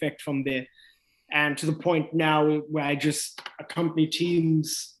snowball effect from there. And to the point now where I just accompany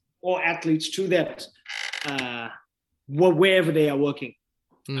teams or athletes to that, wherever they are working.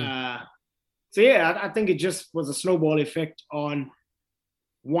 I think it just was a snowball effect on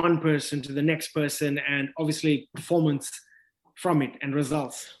one person to the next person, and obviously performance from it and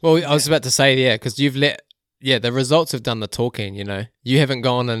results. Well, I was about to say, because you've the results have done the talking. You haven't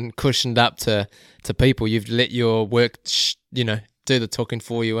gone and cushioned up to people. You've let your work, do the talking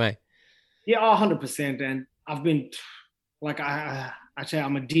for you, eh? Yeah, 100%. And I've been, like, I say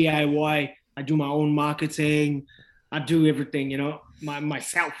I'm a DIY. I do my own marketing. I do everything,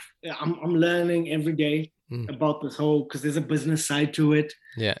 myself. I'm learning every day about this whole, because there's a business side to it.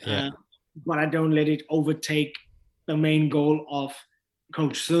 Yeah. But I don't let it overtake the main goal of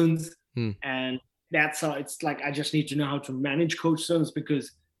Coach Sunz. And that's how it's like, I just need to know how to manage Coach Sunz,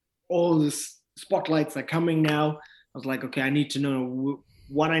 because all these spotlights are coming now. I was like, okay, I need to know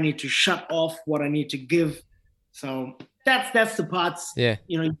what I need to shut off, what I need to give. So that's the parts,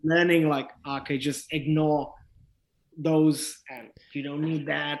 learning, like, okay, just ignore those, and you don't need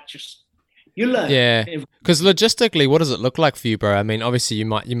that, just you learn. Because logistically, what does it look like for you, bro? I mean, obviously you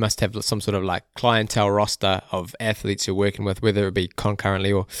must have some sort of like clientele roster of athletes you're working with, whether it be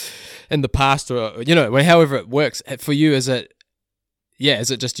concurrently or in the past, or however it works for you. Is it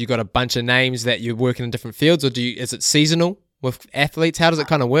just you got a bunch of names that you're working in different fields, or is it seasonal with athletes? How does it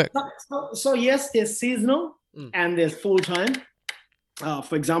kind of work? So yes, there's seasonal and there's full-time.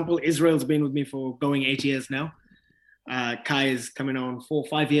 For example, Israel's been with me for going 8 years now. Kai is coming on 4 or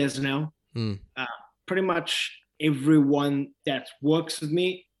 5 years now. Pretty much everyone that works with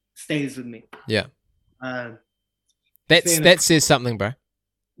me stays with me. That says something, bro.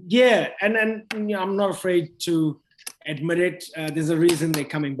 Yeah, and I'm not afraid to admit it. There's a reason they're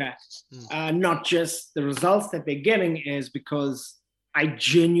coming back. Not just the results that they're getting is because I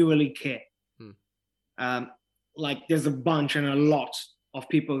genuinely care. Like there's a bunch and a lot of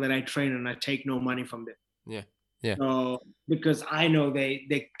people that I train and I take no money from them. Yeah. So because I know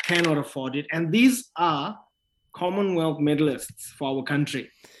they cannot afford it. And these are Commonwealth medalists for our country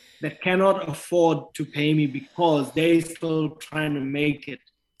that cannot afford to pay me because they're still trying to make it.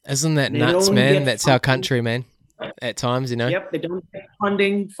 Isn't that nuts, man? That's our country, man. At times, Yep, they don't get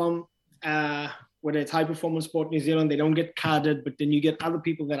funding from whether it's High Performance Sport New Zealand. They don't get carded, but then you get other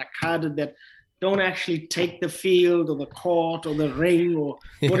people that are carded that don't actually take the field or the court or the ring or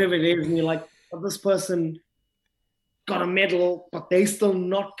whatever it is. And you're like, oh, this person got a medal, but they still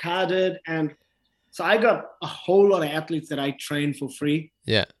not carded. And so I got a whole lot of athletes that I train for free.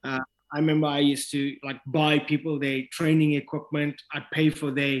 Yeah. I remember I used to like buy people their training equipment. I'd pay for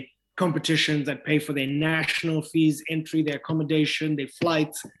their competitions. I'd pay for their national fees, entry, their accommodation, their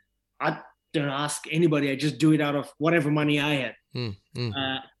flights. I don't ask anybody. I just do it out of whatever money I had.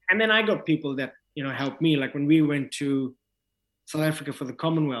 And then I got people that, helped me. Like when we went to South Africa for the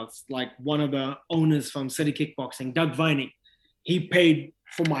Commonwealth, like one of the owners from City Kickboxing, Doug Vining, he paid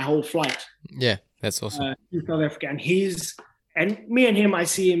for my whole flight. Yeah, that's awesome. To South Africa. And me and him, I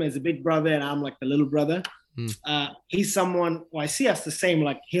see him as a big brother and I'm like the little brother. He's someone, I see us the same,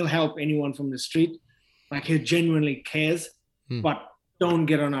 like he'll help anyone from the street. Like he genuinely cares, but don't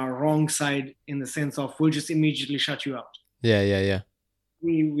get on our wrong side in the sense of we'll just immediately shut you out. Yeah.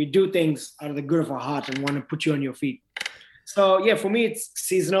 We do things out of the good of our heart and want to put you on your feet. So yeah, for me, it's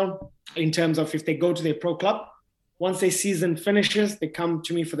seasonal in terms of if they go to their pro club, once their season finishes, they come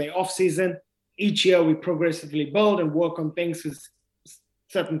to me for their off season. Each year we progressively build and work on things because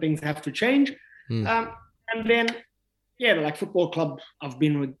certain things have to change. And then, like football club, I've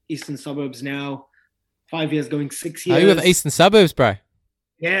been with Eastern Suburbs now, 5 years, going 6 years. Are you with Eastern Suburbs, bro?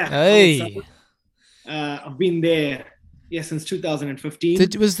 Yeah. Hey. I've been there, since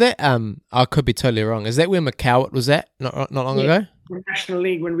 2015. Was that, I could be totally wrong. Is that where McCowett was at not long ago? The National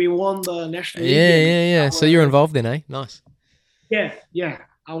League, when we won the National League. Yeah. So you're involved then, eh? Nice. Yeah.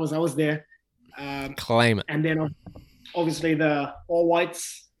 I was there. Claim it. And then obviously the All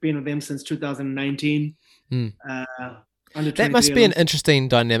Whites, been with them since 2019. That must be an interesting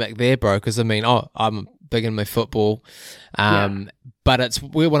dynamic there, bro, because I'm big in my football, but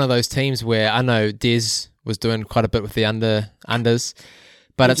we're one of those teams where I know Des was doing quite a bit with the unders,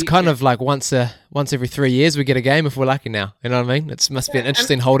 but it's kind of like once every 3 years we get a game if we're lucky now. You know what I mean? It must be an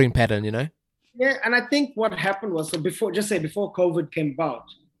interesting holding pattern, Yeah, and I think what happened was before COVID came about,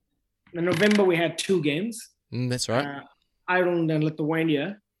 in November we had 2 games. That's right. Ireland and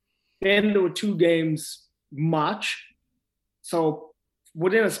Lithuania. Then there were 2 games March. So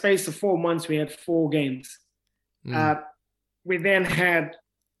within a space of 4 months, we had 4 games. We then had,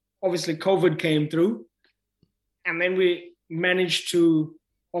 obviously, COVID came through. And then we managed to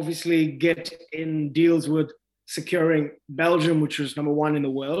obviously get in deals with securing Belgium, which was number 1 in the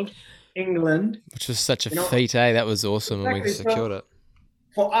world, England. Which was such a feat, eh? That was awesome when we secured it.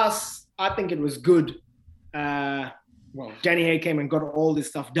 For us, I think it was good. Danny Hay came and got all this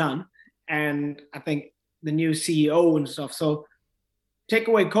stuff done. And I think the new CEO and stuff. So take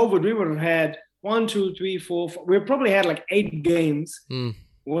away COVID, we would have had 1, 2, 3, 4, 5. We probably had like 8 games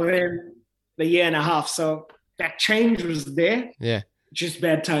within the year and a half. So that change was there. Yeah. Just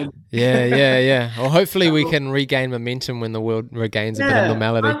bad time. Yeah. Well, hopefully we can regain momentum when the world regains a bit of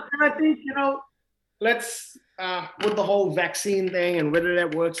normality. And I think, let's, with the whole vaccine thing and whether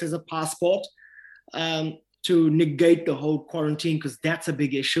that works as a passport, to negate the whole quarantine, because that's a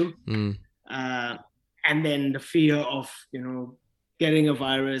big issue. And then the fear of, getting a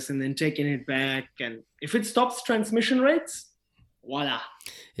virus and then taking it back. And if it stops transmission rates, voila.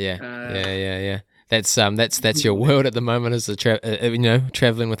 Yeah. That's your world at the moment, is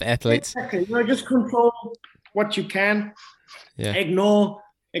traveling with athletes. Exactly. Just control what you can. Yeah. Ignore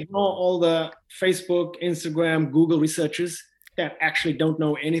all the Facebook, Instagram, Google researchers that actually don't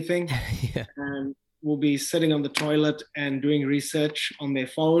know anything. And will be sitting on the toilet and doing research on their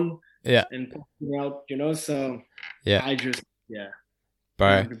phone. Yeah. And posting out, so I just,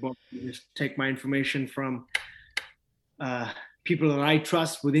 bro. Just take my information from people that I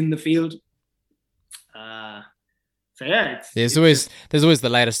trust within the field. There's always the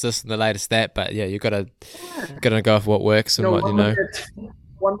latest this and the latest that, but you gotta go with what works and what. 1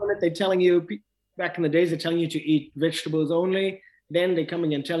 minute they're telling you, back in the days, they're telling you to eat vegetables only. Then they're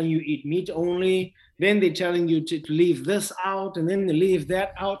coming and telling you eat meat only. Then they're telling you to leave this out and then they leave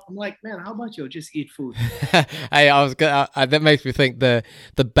that out. I'm like, man, how about you just eat food? Hey, that makes me think the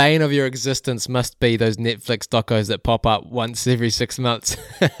bane of your existence must be those Netflix docos that pop up once every 6 months.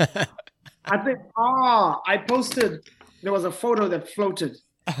 I think, I posted, there was a photo that floated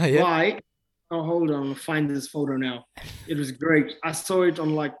Yeah. by, hold on, I'll find this photo now. It was great. I saw it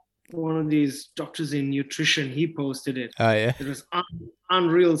on like one of these doctors in nutrition. He posted it. Oh, yeah. It was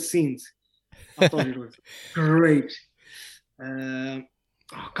unreal scenes. I thought it was great.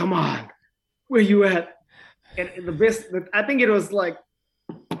 Come on. Where you at? And the best, I think it was like,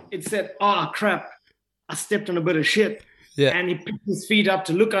 it said, crap, I stepped on a bit of shit. Yeah. And he picked his feet up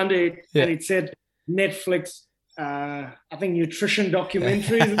to look under it. Yeah. And it said Netflix, I think nutrition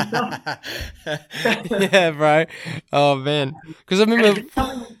documentaries and stuff. Yeah, bro. Oh, man. Because I remember...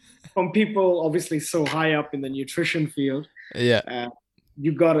 from people obviously so high up in the nutrition field. Yeah.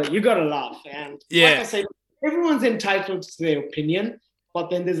 You gotta laugh. And like I say, everyone's entitled to their opinion, but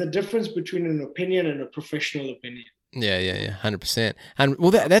then there's a difference between an opinion and a professional opinion. Yeah, 100%. And well,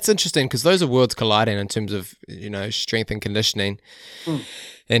 that's interesting because those are worlds colliding in terms of, you know, strength and conditioning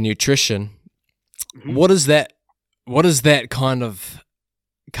and nutrition. Mm-hmm. What is that kind of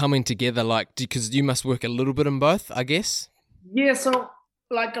coming together like? Because you must work a little bit in both, I guess. Yeah, so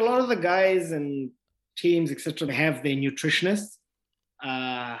like a lot of the guys and teams, etc., they have their nutritionists.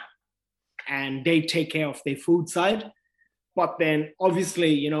 And they take care of their food side. But then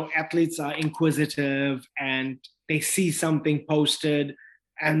obviously, you know, athletes are inquisitive and they see something posted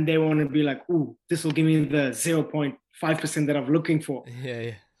and they want to be like, ooh, this will give me the 0.5% that I'm looking for.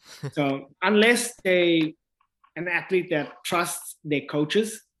 Yeah. So unless an athlete that trusts their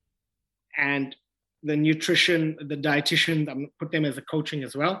coaches and the nutrition, the dietitian, I'm put them as a coaching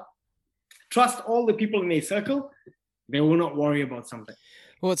as well, trust all the people in their circle, they will not worry about something.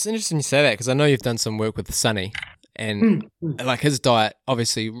 Well, it's interesting you say that because I know you've done some work with Sonny and like his diet,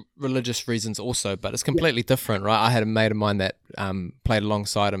 obviously religious reasons also, but it's completely different, right? I had a mate of mine that played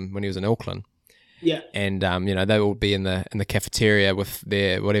alongside him when he was in Auckland. Yeah. And, you know, they will be in the cafeteria with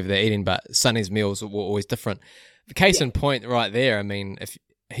their whatever they're eating, but Sonny's meals were always different. The case in point right there, I mean, if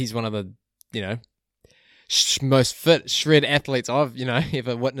he's one of the, you know, most fit, shred athletes I've, you know,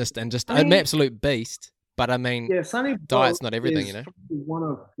 ever witnessed and just an absolute beast. But I mean, Sonny diet's not everything, you know.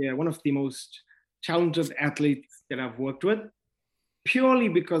 One of the most talented athletes that I've worked with, purely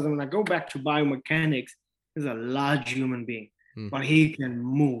because when I go back to biomechanics, he's a large human being, but he can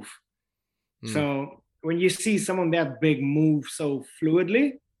move. So when you see someone that big move so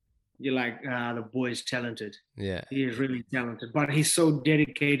fluidly, you're like, the boy is talented. Yeah, he is really talented. But he's so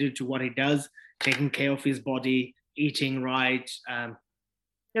dedicated to what he does, taking care of his body, eating right.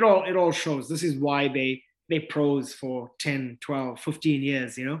 It all shows. This is why they pros for 10, 12, 15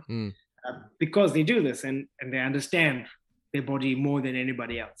 years, you know, because they do this and they understand their body more than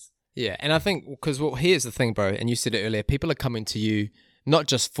anybody else. Yeah, and I think because here's the thing, bro, and you said it earlier, people are coming to you not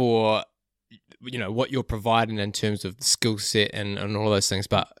just for, you know, what you're providing in terms of skill set and all those things,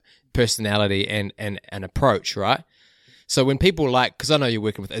 but personality and approach, right? So when people like, because I know you're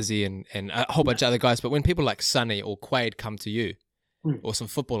working with Izzy and a whole bunch of other guys, but when people like Sonny or Quade come to you, or some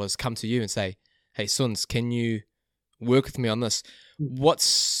footballers come to you and say, hey, Sunz, can you work with me on this?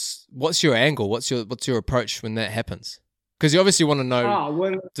 What's your angle? What's your approach when that happens? Because you obviously want to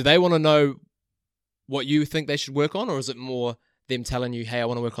know, do they want to know what you think they should work on, or is it more them telling you, hey, I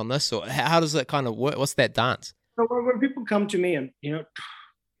want to work on this? Or how does that kind of work? What's that dance? So when people come to me and, you know,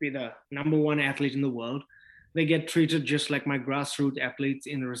 be the number one athlete in the world, they get treated just like my grassroots athletes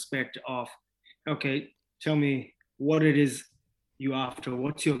in respect of, okay, tell me what it is you after,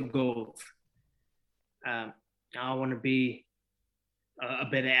 what's your goal? I want to be a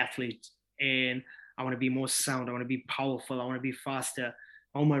better athlete and I want to be more sound. I want to be powerful. I want to be faster.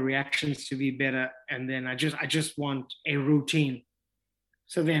 I want my reactions to be better. And then I just want a routine.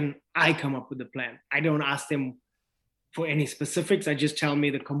 So then I come up with a plan. I don't ask them for any specifics. I just tell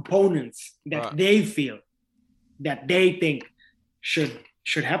me the components that they feel, that they think should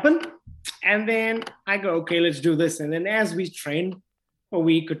happen. And then I go, okay, let's do this. And then as we train, a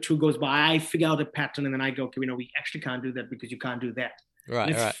week or two goes by, I figure out a pattern, and then I go, okay, we actually can't do that because you can't do that.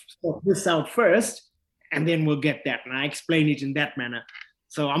 Let's sort this out first, and then we'll get that. And I explain it in that manner.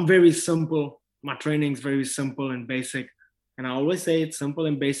 So I'm very simple. My training is very simple and basic. And I always say it's simple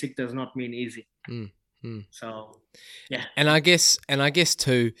and basic does not mean easy. So, yeah. And I guess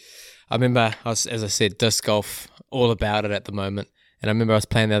too, I remember as I said, disc golf, all about it at the moment. And I remember I was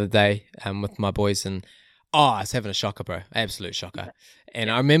playing the other day with my boys and I was having a shocker, bro. Absolute shocker. And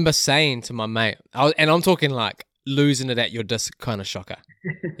I remember saying to my mate, I'm talking like losing it at your disc kind of shocker.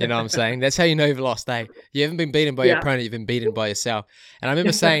 You know what I'm saying? That's how you know you've lost, eh? You haven't been beaten by your opponent, you've been beaten by yourself. And I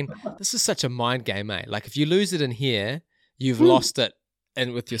remember saying, this is such a mind game, eh? Like if you lose it in here, you've lost it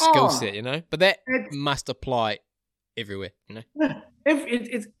and with your skill set, you know? But that must apply everywhere, you know?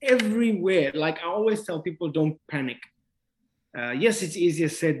 It's everywhere. Like I always tell people, don't panic. Yes, it's easier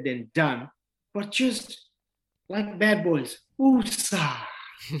said than done, but just like bad boys, woosah.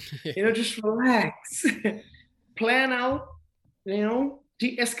 You know, just relax. Plan out, you know,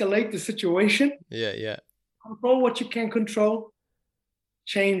 de-escalate the situation. Yeah. Control what you can control.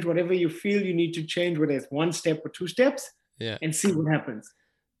 Change whatever you feel you need to change, whether it's 1 step or 2 steps, and see what happens.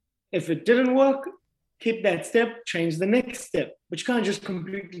 If it didn't work, keep that step, change the next step. But you can't just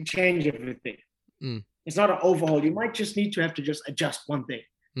completely change everything. It's not an overhaul. You might just need to have to just adjust one thing.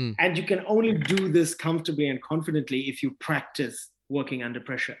 And you can only do this comfortably and confidently if you practice working under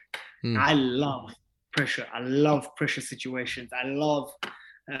pressure. I love pressure. I love pressure situations. I love,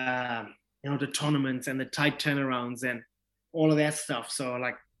 the tournaments and the tight turnarounds and all of that stuff. So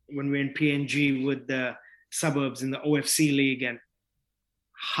like when we're in PNG with the suburbs in the OFC league and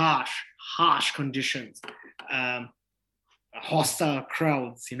harsh conditions, hostile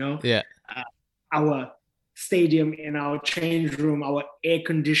crowds, you know? Yeah. Our stadium, in our change room, our air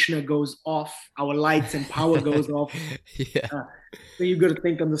conditioner goes off, our lights and power goes off. So you got to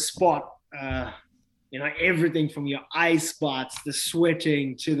think on the spot, everything from your eye spots, the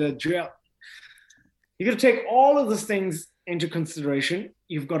sweating to the drill. You got to take all of those things into consideration.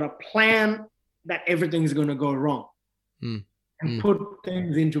 You've got to plan that everything's going to go wrong and put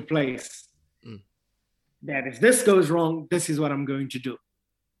things into place. That if this goes wrong, this is what I'm going to do.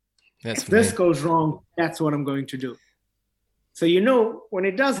 If this goes wrong, that's what I'm going to do. So when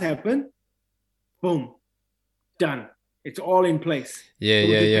it does happen, boom, done. It's all in place.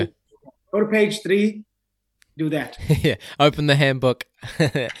 Yeah. Go to page 3, do that. Open the handbook.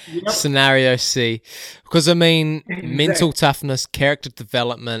 Scenario C. Because mental toughness, character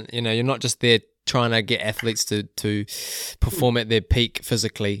development, you're not just there trying to get athletes to perform at their peak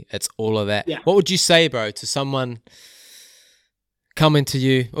physically. It's all of that. What would you say, bro, to someone coming to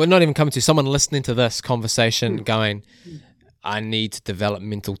you, or not even coming to you, someone listening to this conversation going, I need to develop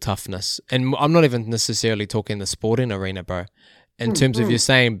mental toughness? And I'm not even necessarily talking the sporting arena, bro. In terms of you're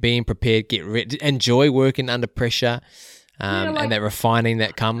saying being prepared, get ready, enjoy working under pressure, and that refining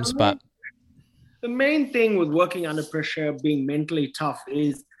that comes. But the main thing with working under pressure, being mentally tough,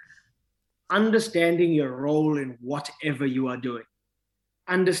 is understanding your role in whatever you are doing,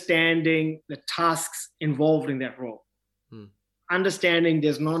 understanding the tasks involved in that role. Understanding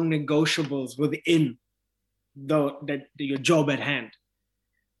there's non-negotiables within your job at hand.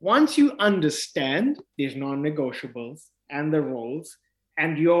 Once you understand there's non-negotiables and the roles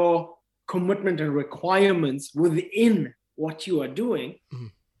and your commitment and requirements within what you are doing,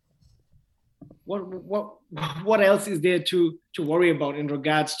 what else is there to worry about in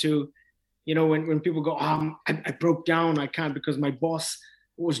regards to, when people go, I broke down, I can't because my boss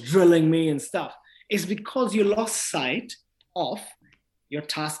was drilling me and stuff. It's because you lost sight of your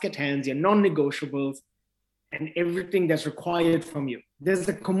task at hand, your non-negotiables, and everything that's required from you. There's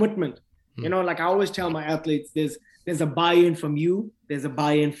a commitment. Like I always tell my athletes, there's a buy-in from you, there's a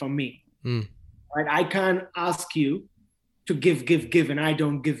buy-in from me. Right? I can't ask you to give, and I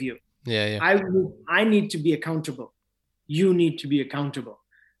don't give you. I need to be accountable. You need to be accountable.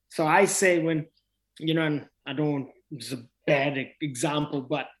 So I say when, and I don't, it's a bad example,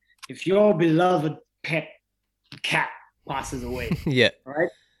 but if your beloved pet cat passes away, right?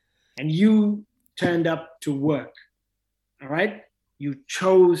 And you turned up to work, all right? You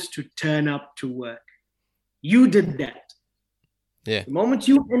chose to turn up to work. You did that. The moment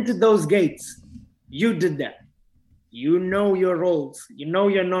you entered those gates, you did that. You know your roles, you know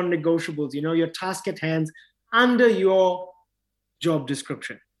your non-negotiables, you know your task at hand under your job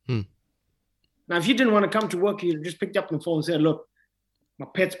description. Now, if you didn't want to come to work, you just picked up the phone and said, look, my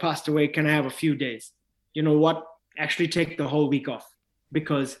pet's passed away. Can I have a few days? You know what? Actually take the whole week off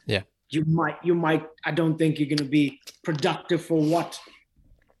because you might, I don't think you're going to be productive for what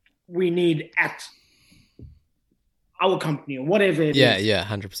we need at our company or whatever it is. Yeah,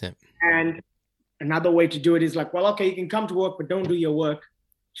 100%. And another way to do it is like, well, okay, you can come to work, but don't do your work.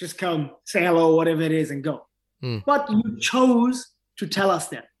 Just come, say hello, whatever it is, and go. But you chose to tell us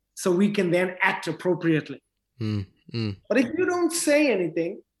that so we can then act appropriately. But if you don't say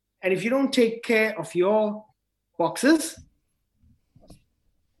anything, and if you don't take care of your boxes,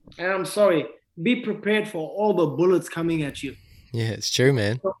 and I'm sorry, be prepared for all the bullets coming at you. Yeah, it's true,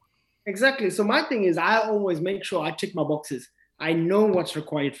 man. Exactly. So my thing is I always make sure I tick my boxes. I know what's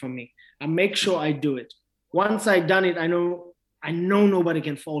required from me. I make sure I do it. once I've done it, I know nobody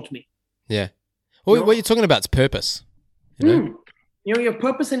can fault me. Yeah. Well, what you're talking about is purpose. Your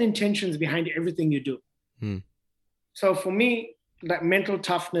purpose and intentions behind everything you do. So for me, that mental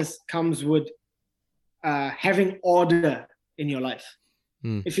toughness comes with having order in your life.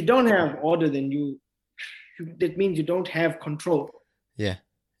 If you don't have order, then that means you don't have control. Yeah.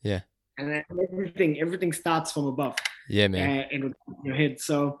 And everything starts from above. Yeah, man. In your head.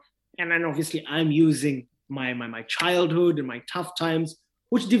 So, and then obviously I'm using my childhood and my tough times,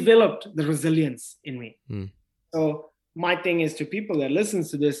 which developed the resilience in me. So my thing is to people that listens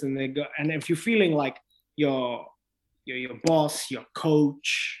to this and they go, and if you're feeling like your boss, your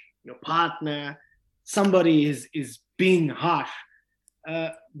coach, your partner, somebody is being harsh,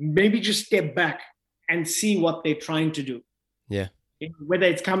 maybe just step back and see what they're trying to do. Yeah. Whether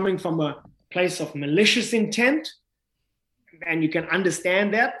it's coming from a place of malicious intent, and you can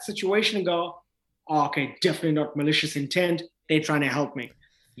understand that situation and go, oh, okay, definitely not malicious intent. They're trying to help me.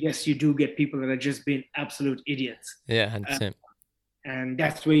 Yes, you do get people that are just being absolute idiots. Yeah, 100%. And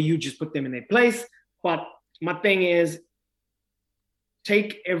that's where you just put them in their place. But my thing is,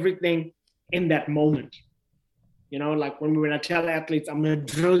 take everything in that moment. Like when I tell athletes, I'm going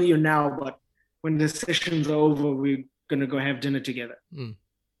to drill you now, but when the session's over, we're going to go have dinner together.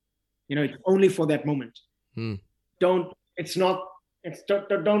 It's only for that moment. Don't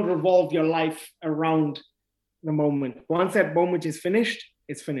revolve your life around the moment. Once that moment is finished,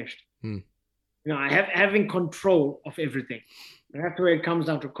 it's finished. Having control of everything. And that's where it comes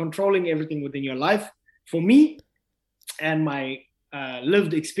down to controlling everything within your life. For me and my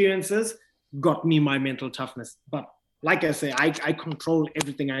lived experiences got me my mental toughness. But like I say, I control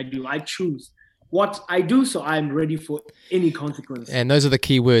everything I do. I choose what I do, so I'm ready for any consequence. And those are the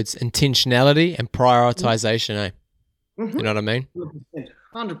key words: intentionality and prioritization. Eh? You know what I mean?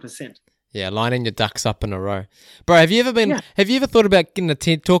 100%. Yeah, lining your ducks up in a row, bro. Have you ever thought about getting a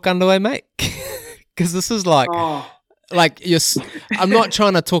TED Talk underway, mate? Because this is like I'm not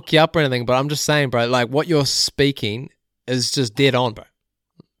trying to talk you up or anything, but I'm just saying, bro. Like what you're speaking is just dead on, bro.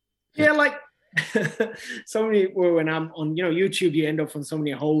 Yeah, like so many. When I'm on, YouTube, you end up on so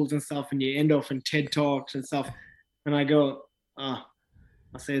many holes and stuff, and you end up in TED Talks and stuff. And I go, I'll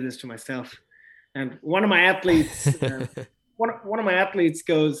say this to myself. And one of my athletes, one of my athletes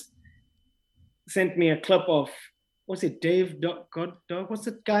sent me a clip of, what's it, Dave Dog? What's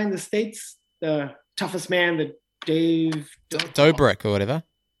that guy in the States? The toughest man, the Dave Dobrik or whatever.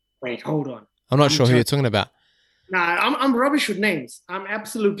 Wait, hold on. I'm not sure who you're talking about. Nah, I'm rubbish with names. I'm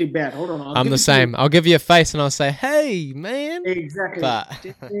absolutely bad. Hold on. I'm the same. I'll give you a face and I'll say, hey, man. Exactly. But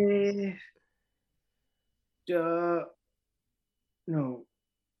no.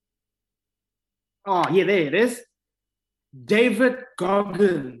 Oh, yeah, there it is. David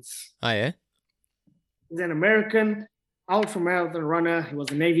Goggins. Oh, yeah? He's an American ultramarathon runner. He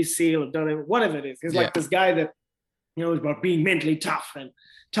was a Navy SEAL, whatever it is. He's like this guy that, is about being mentally tough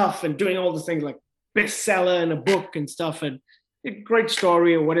and doing all these things, like bestseller in a book and stuff, and a great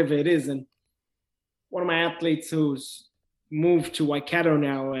story or whatever it is. And one of my athletes who's moved to Waikato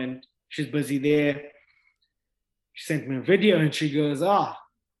now and she's busy there, she sent me a video and she goes,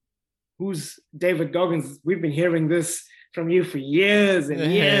 who's David Goggins? We've been hearing this from you for years and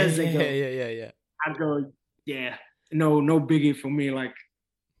years ago. Yeah. I go, yeah, no biggie for me. Like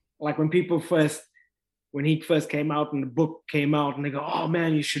when he first came out and the book came out and they go, oh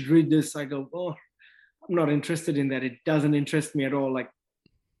man, you should read this. I go, I'm not interested in that. It doesn't interest me at all. Like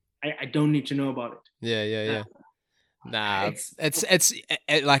I don't need to know about it. Yeah. Nah,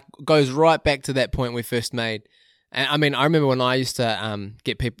 it like goes right back to that point we first made. And I mean, I remember when I used to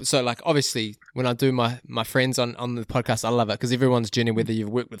get people. So like, obviously when I do my friends on the podcast, I love it because everyone's journey, whether you've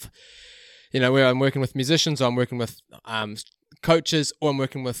worked with, where I'm working with musicians or I'm working with coaches or I'm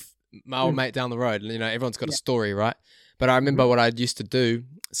working with my old mate down the road. Everyone's got a story, right? But I remember what I used to do,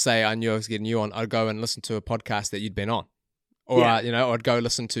 say I knew I was getting you on, I'd go and listen to a podcast that you'd been on. Or, or I'd go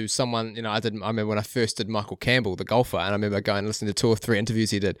listen to someone, I remember when I first did Michael Campbell, the golfer, and I remember going and listening to 2 or 3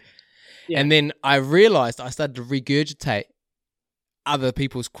 interviews he did. Yeah. And then I realized I started to regurgitate other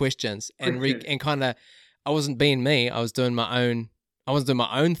people's questions and kind of, I wasn't being me. I was doing my own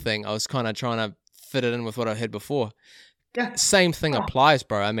thing. I was kind of trying to fit it in with what I heard before. Yeah. Same thing applies,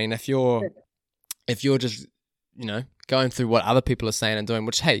 bro. I mean, if you're just, going through what other people are saying and doing,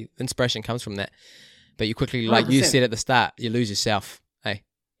 which, hey, inspiration comes from that. But you quickly, like 100%. You said at the start, you lose yourself. Hey.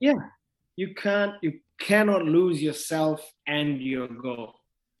 Yeah. You cannot lose yourself and your goal.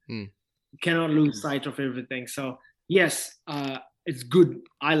 You cannot lose sight of everything. So yes, it's good.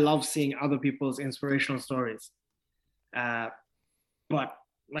 I love seeing other people's inspirational stories. But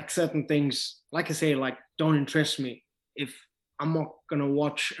like certain things, like I say, like don't interest me if I'm not gonna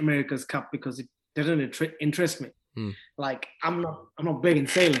watch America's Cup because it didn't interest me. Like I'm not big in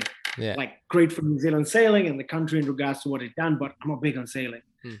sailing. Yeah. Like great for New Zealand sailing and the country in regards to what it's done, but I'm not big on sailing.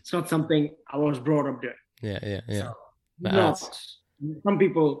 It's not something I was brought up doing. Yeah. So, some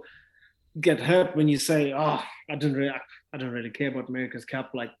people get hurt when you say, "Oh, I don't really care about America's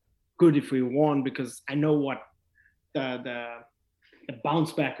Cup." Like, good if we won, because I know what the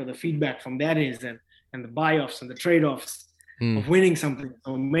bounce back or the feedback from that is, and the buy-offs and the trade-offs of winning something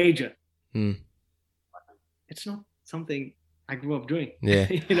so major. It's not something I grew up doing. Yeah,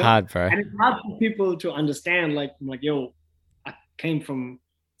 hard, bro. And it's hard for people to understand. Like, I'm like, yo, I came from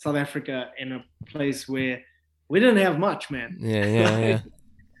South Africa in a place where we didn't have much, man. Yeah.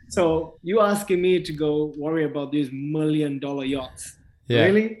 So you asking me to go worry about these $1 million yachts? Yeah.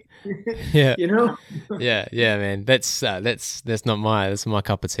 Really? Yeah. Yeah, man. That's not my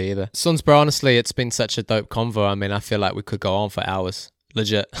cup of tea either. Sunz, bro, honestly, it's been such a dope convo. I mean, I feel like we could go on for hours,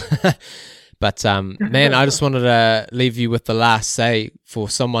 legit. But man, I just wanted to leave you with the last say for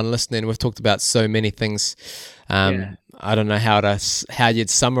someone listening. We've talked about so many things. I don't know how you'd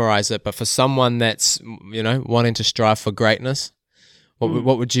summarize it, but for someone that's wanting to strive for greatness, how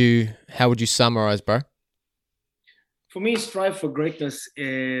would you summarize, bro? For me, strive for greatness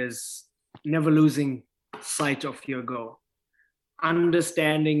is never losing sight of your goal,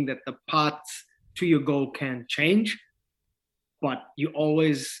 understanding that the paths to your goal can change, but you're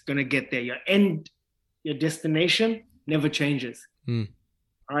always going to get there. Your destination never changes.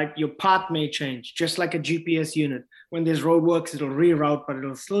 All right. Your path may change, just like a GPS unit. When there's roadworks, it'll reroute, but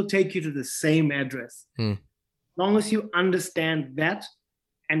it'll still take you to the same address. As long as you understand that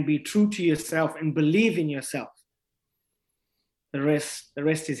and be true to yourself and believe in yourself, the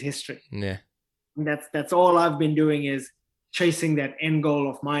rest is history. Yeah. And that's all I've been doing, is chasing that end goal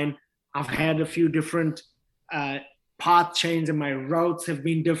of mine. I've had a few different path change, and my routes have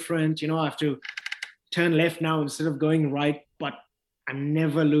been different. I have to turn left now instead of going right, but I'm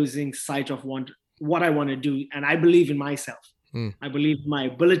never losing sight of what I want to do. And I believe in myself. I believe in my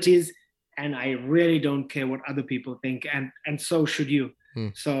abilities, and I really don't care what other people think. And so should you.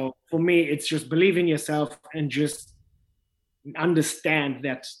 So for me, it's just believe in yourself and just understand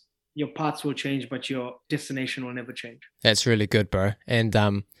that your paths will change, but your destination will never change. That's really good, bro. And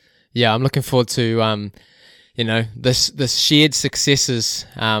I'm looking forward to this shared successes,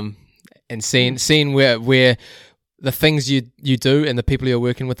 and seeing where the things you do and the people you're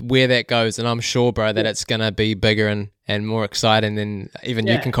working with, where that goes. And I'm sure, bro, that it's gonna be bigger and more exciting than even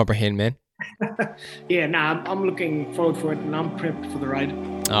you can comprehend, man. I'm looking forward for it, and I'm prepped for the ride.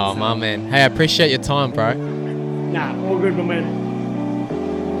 Oh, my man. Hey, I appreciate your time, bro. All good, my man.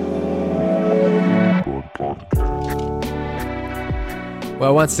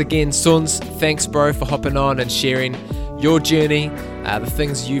 Well, once again, Sunz, thanks, bro, for hopping on and sharing your journey, the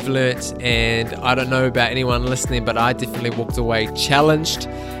things you've learnt. And I don't know about anyone listening, but I definitely walked away challenged.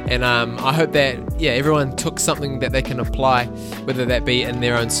 And I hope that, everyone took something that they can apply, whether that be in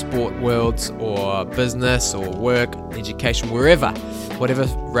their own sport worlds or business or work, education, whatever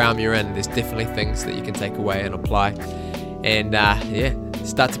realm you're in, there's definitely things that you can take away and apply. And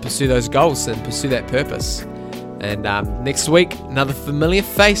start to pursue those goals and pursue that purpose. And next week, another familiar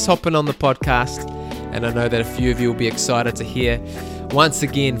face hopping on the podcast. And I know that a few of you will be excited to hear once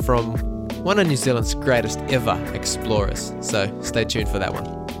again from one of New Zealand's greatest ever explorers. So stay tuned for that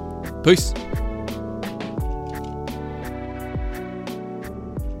one. Peace.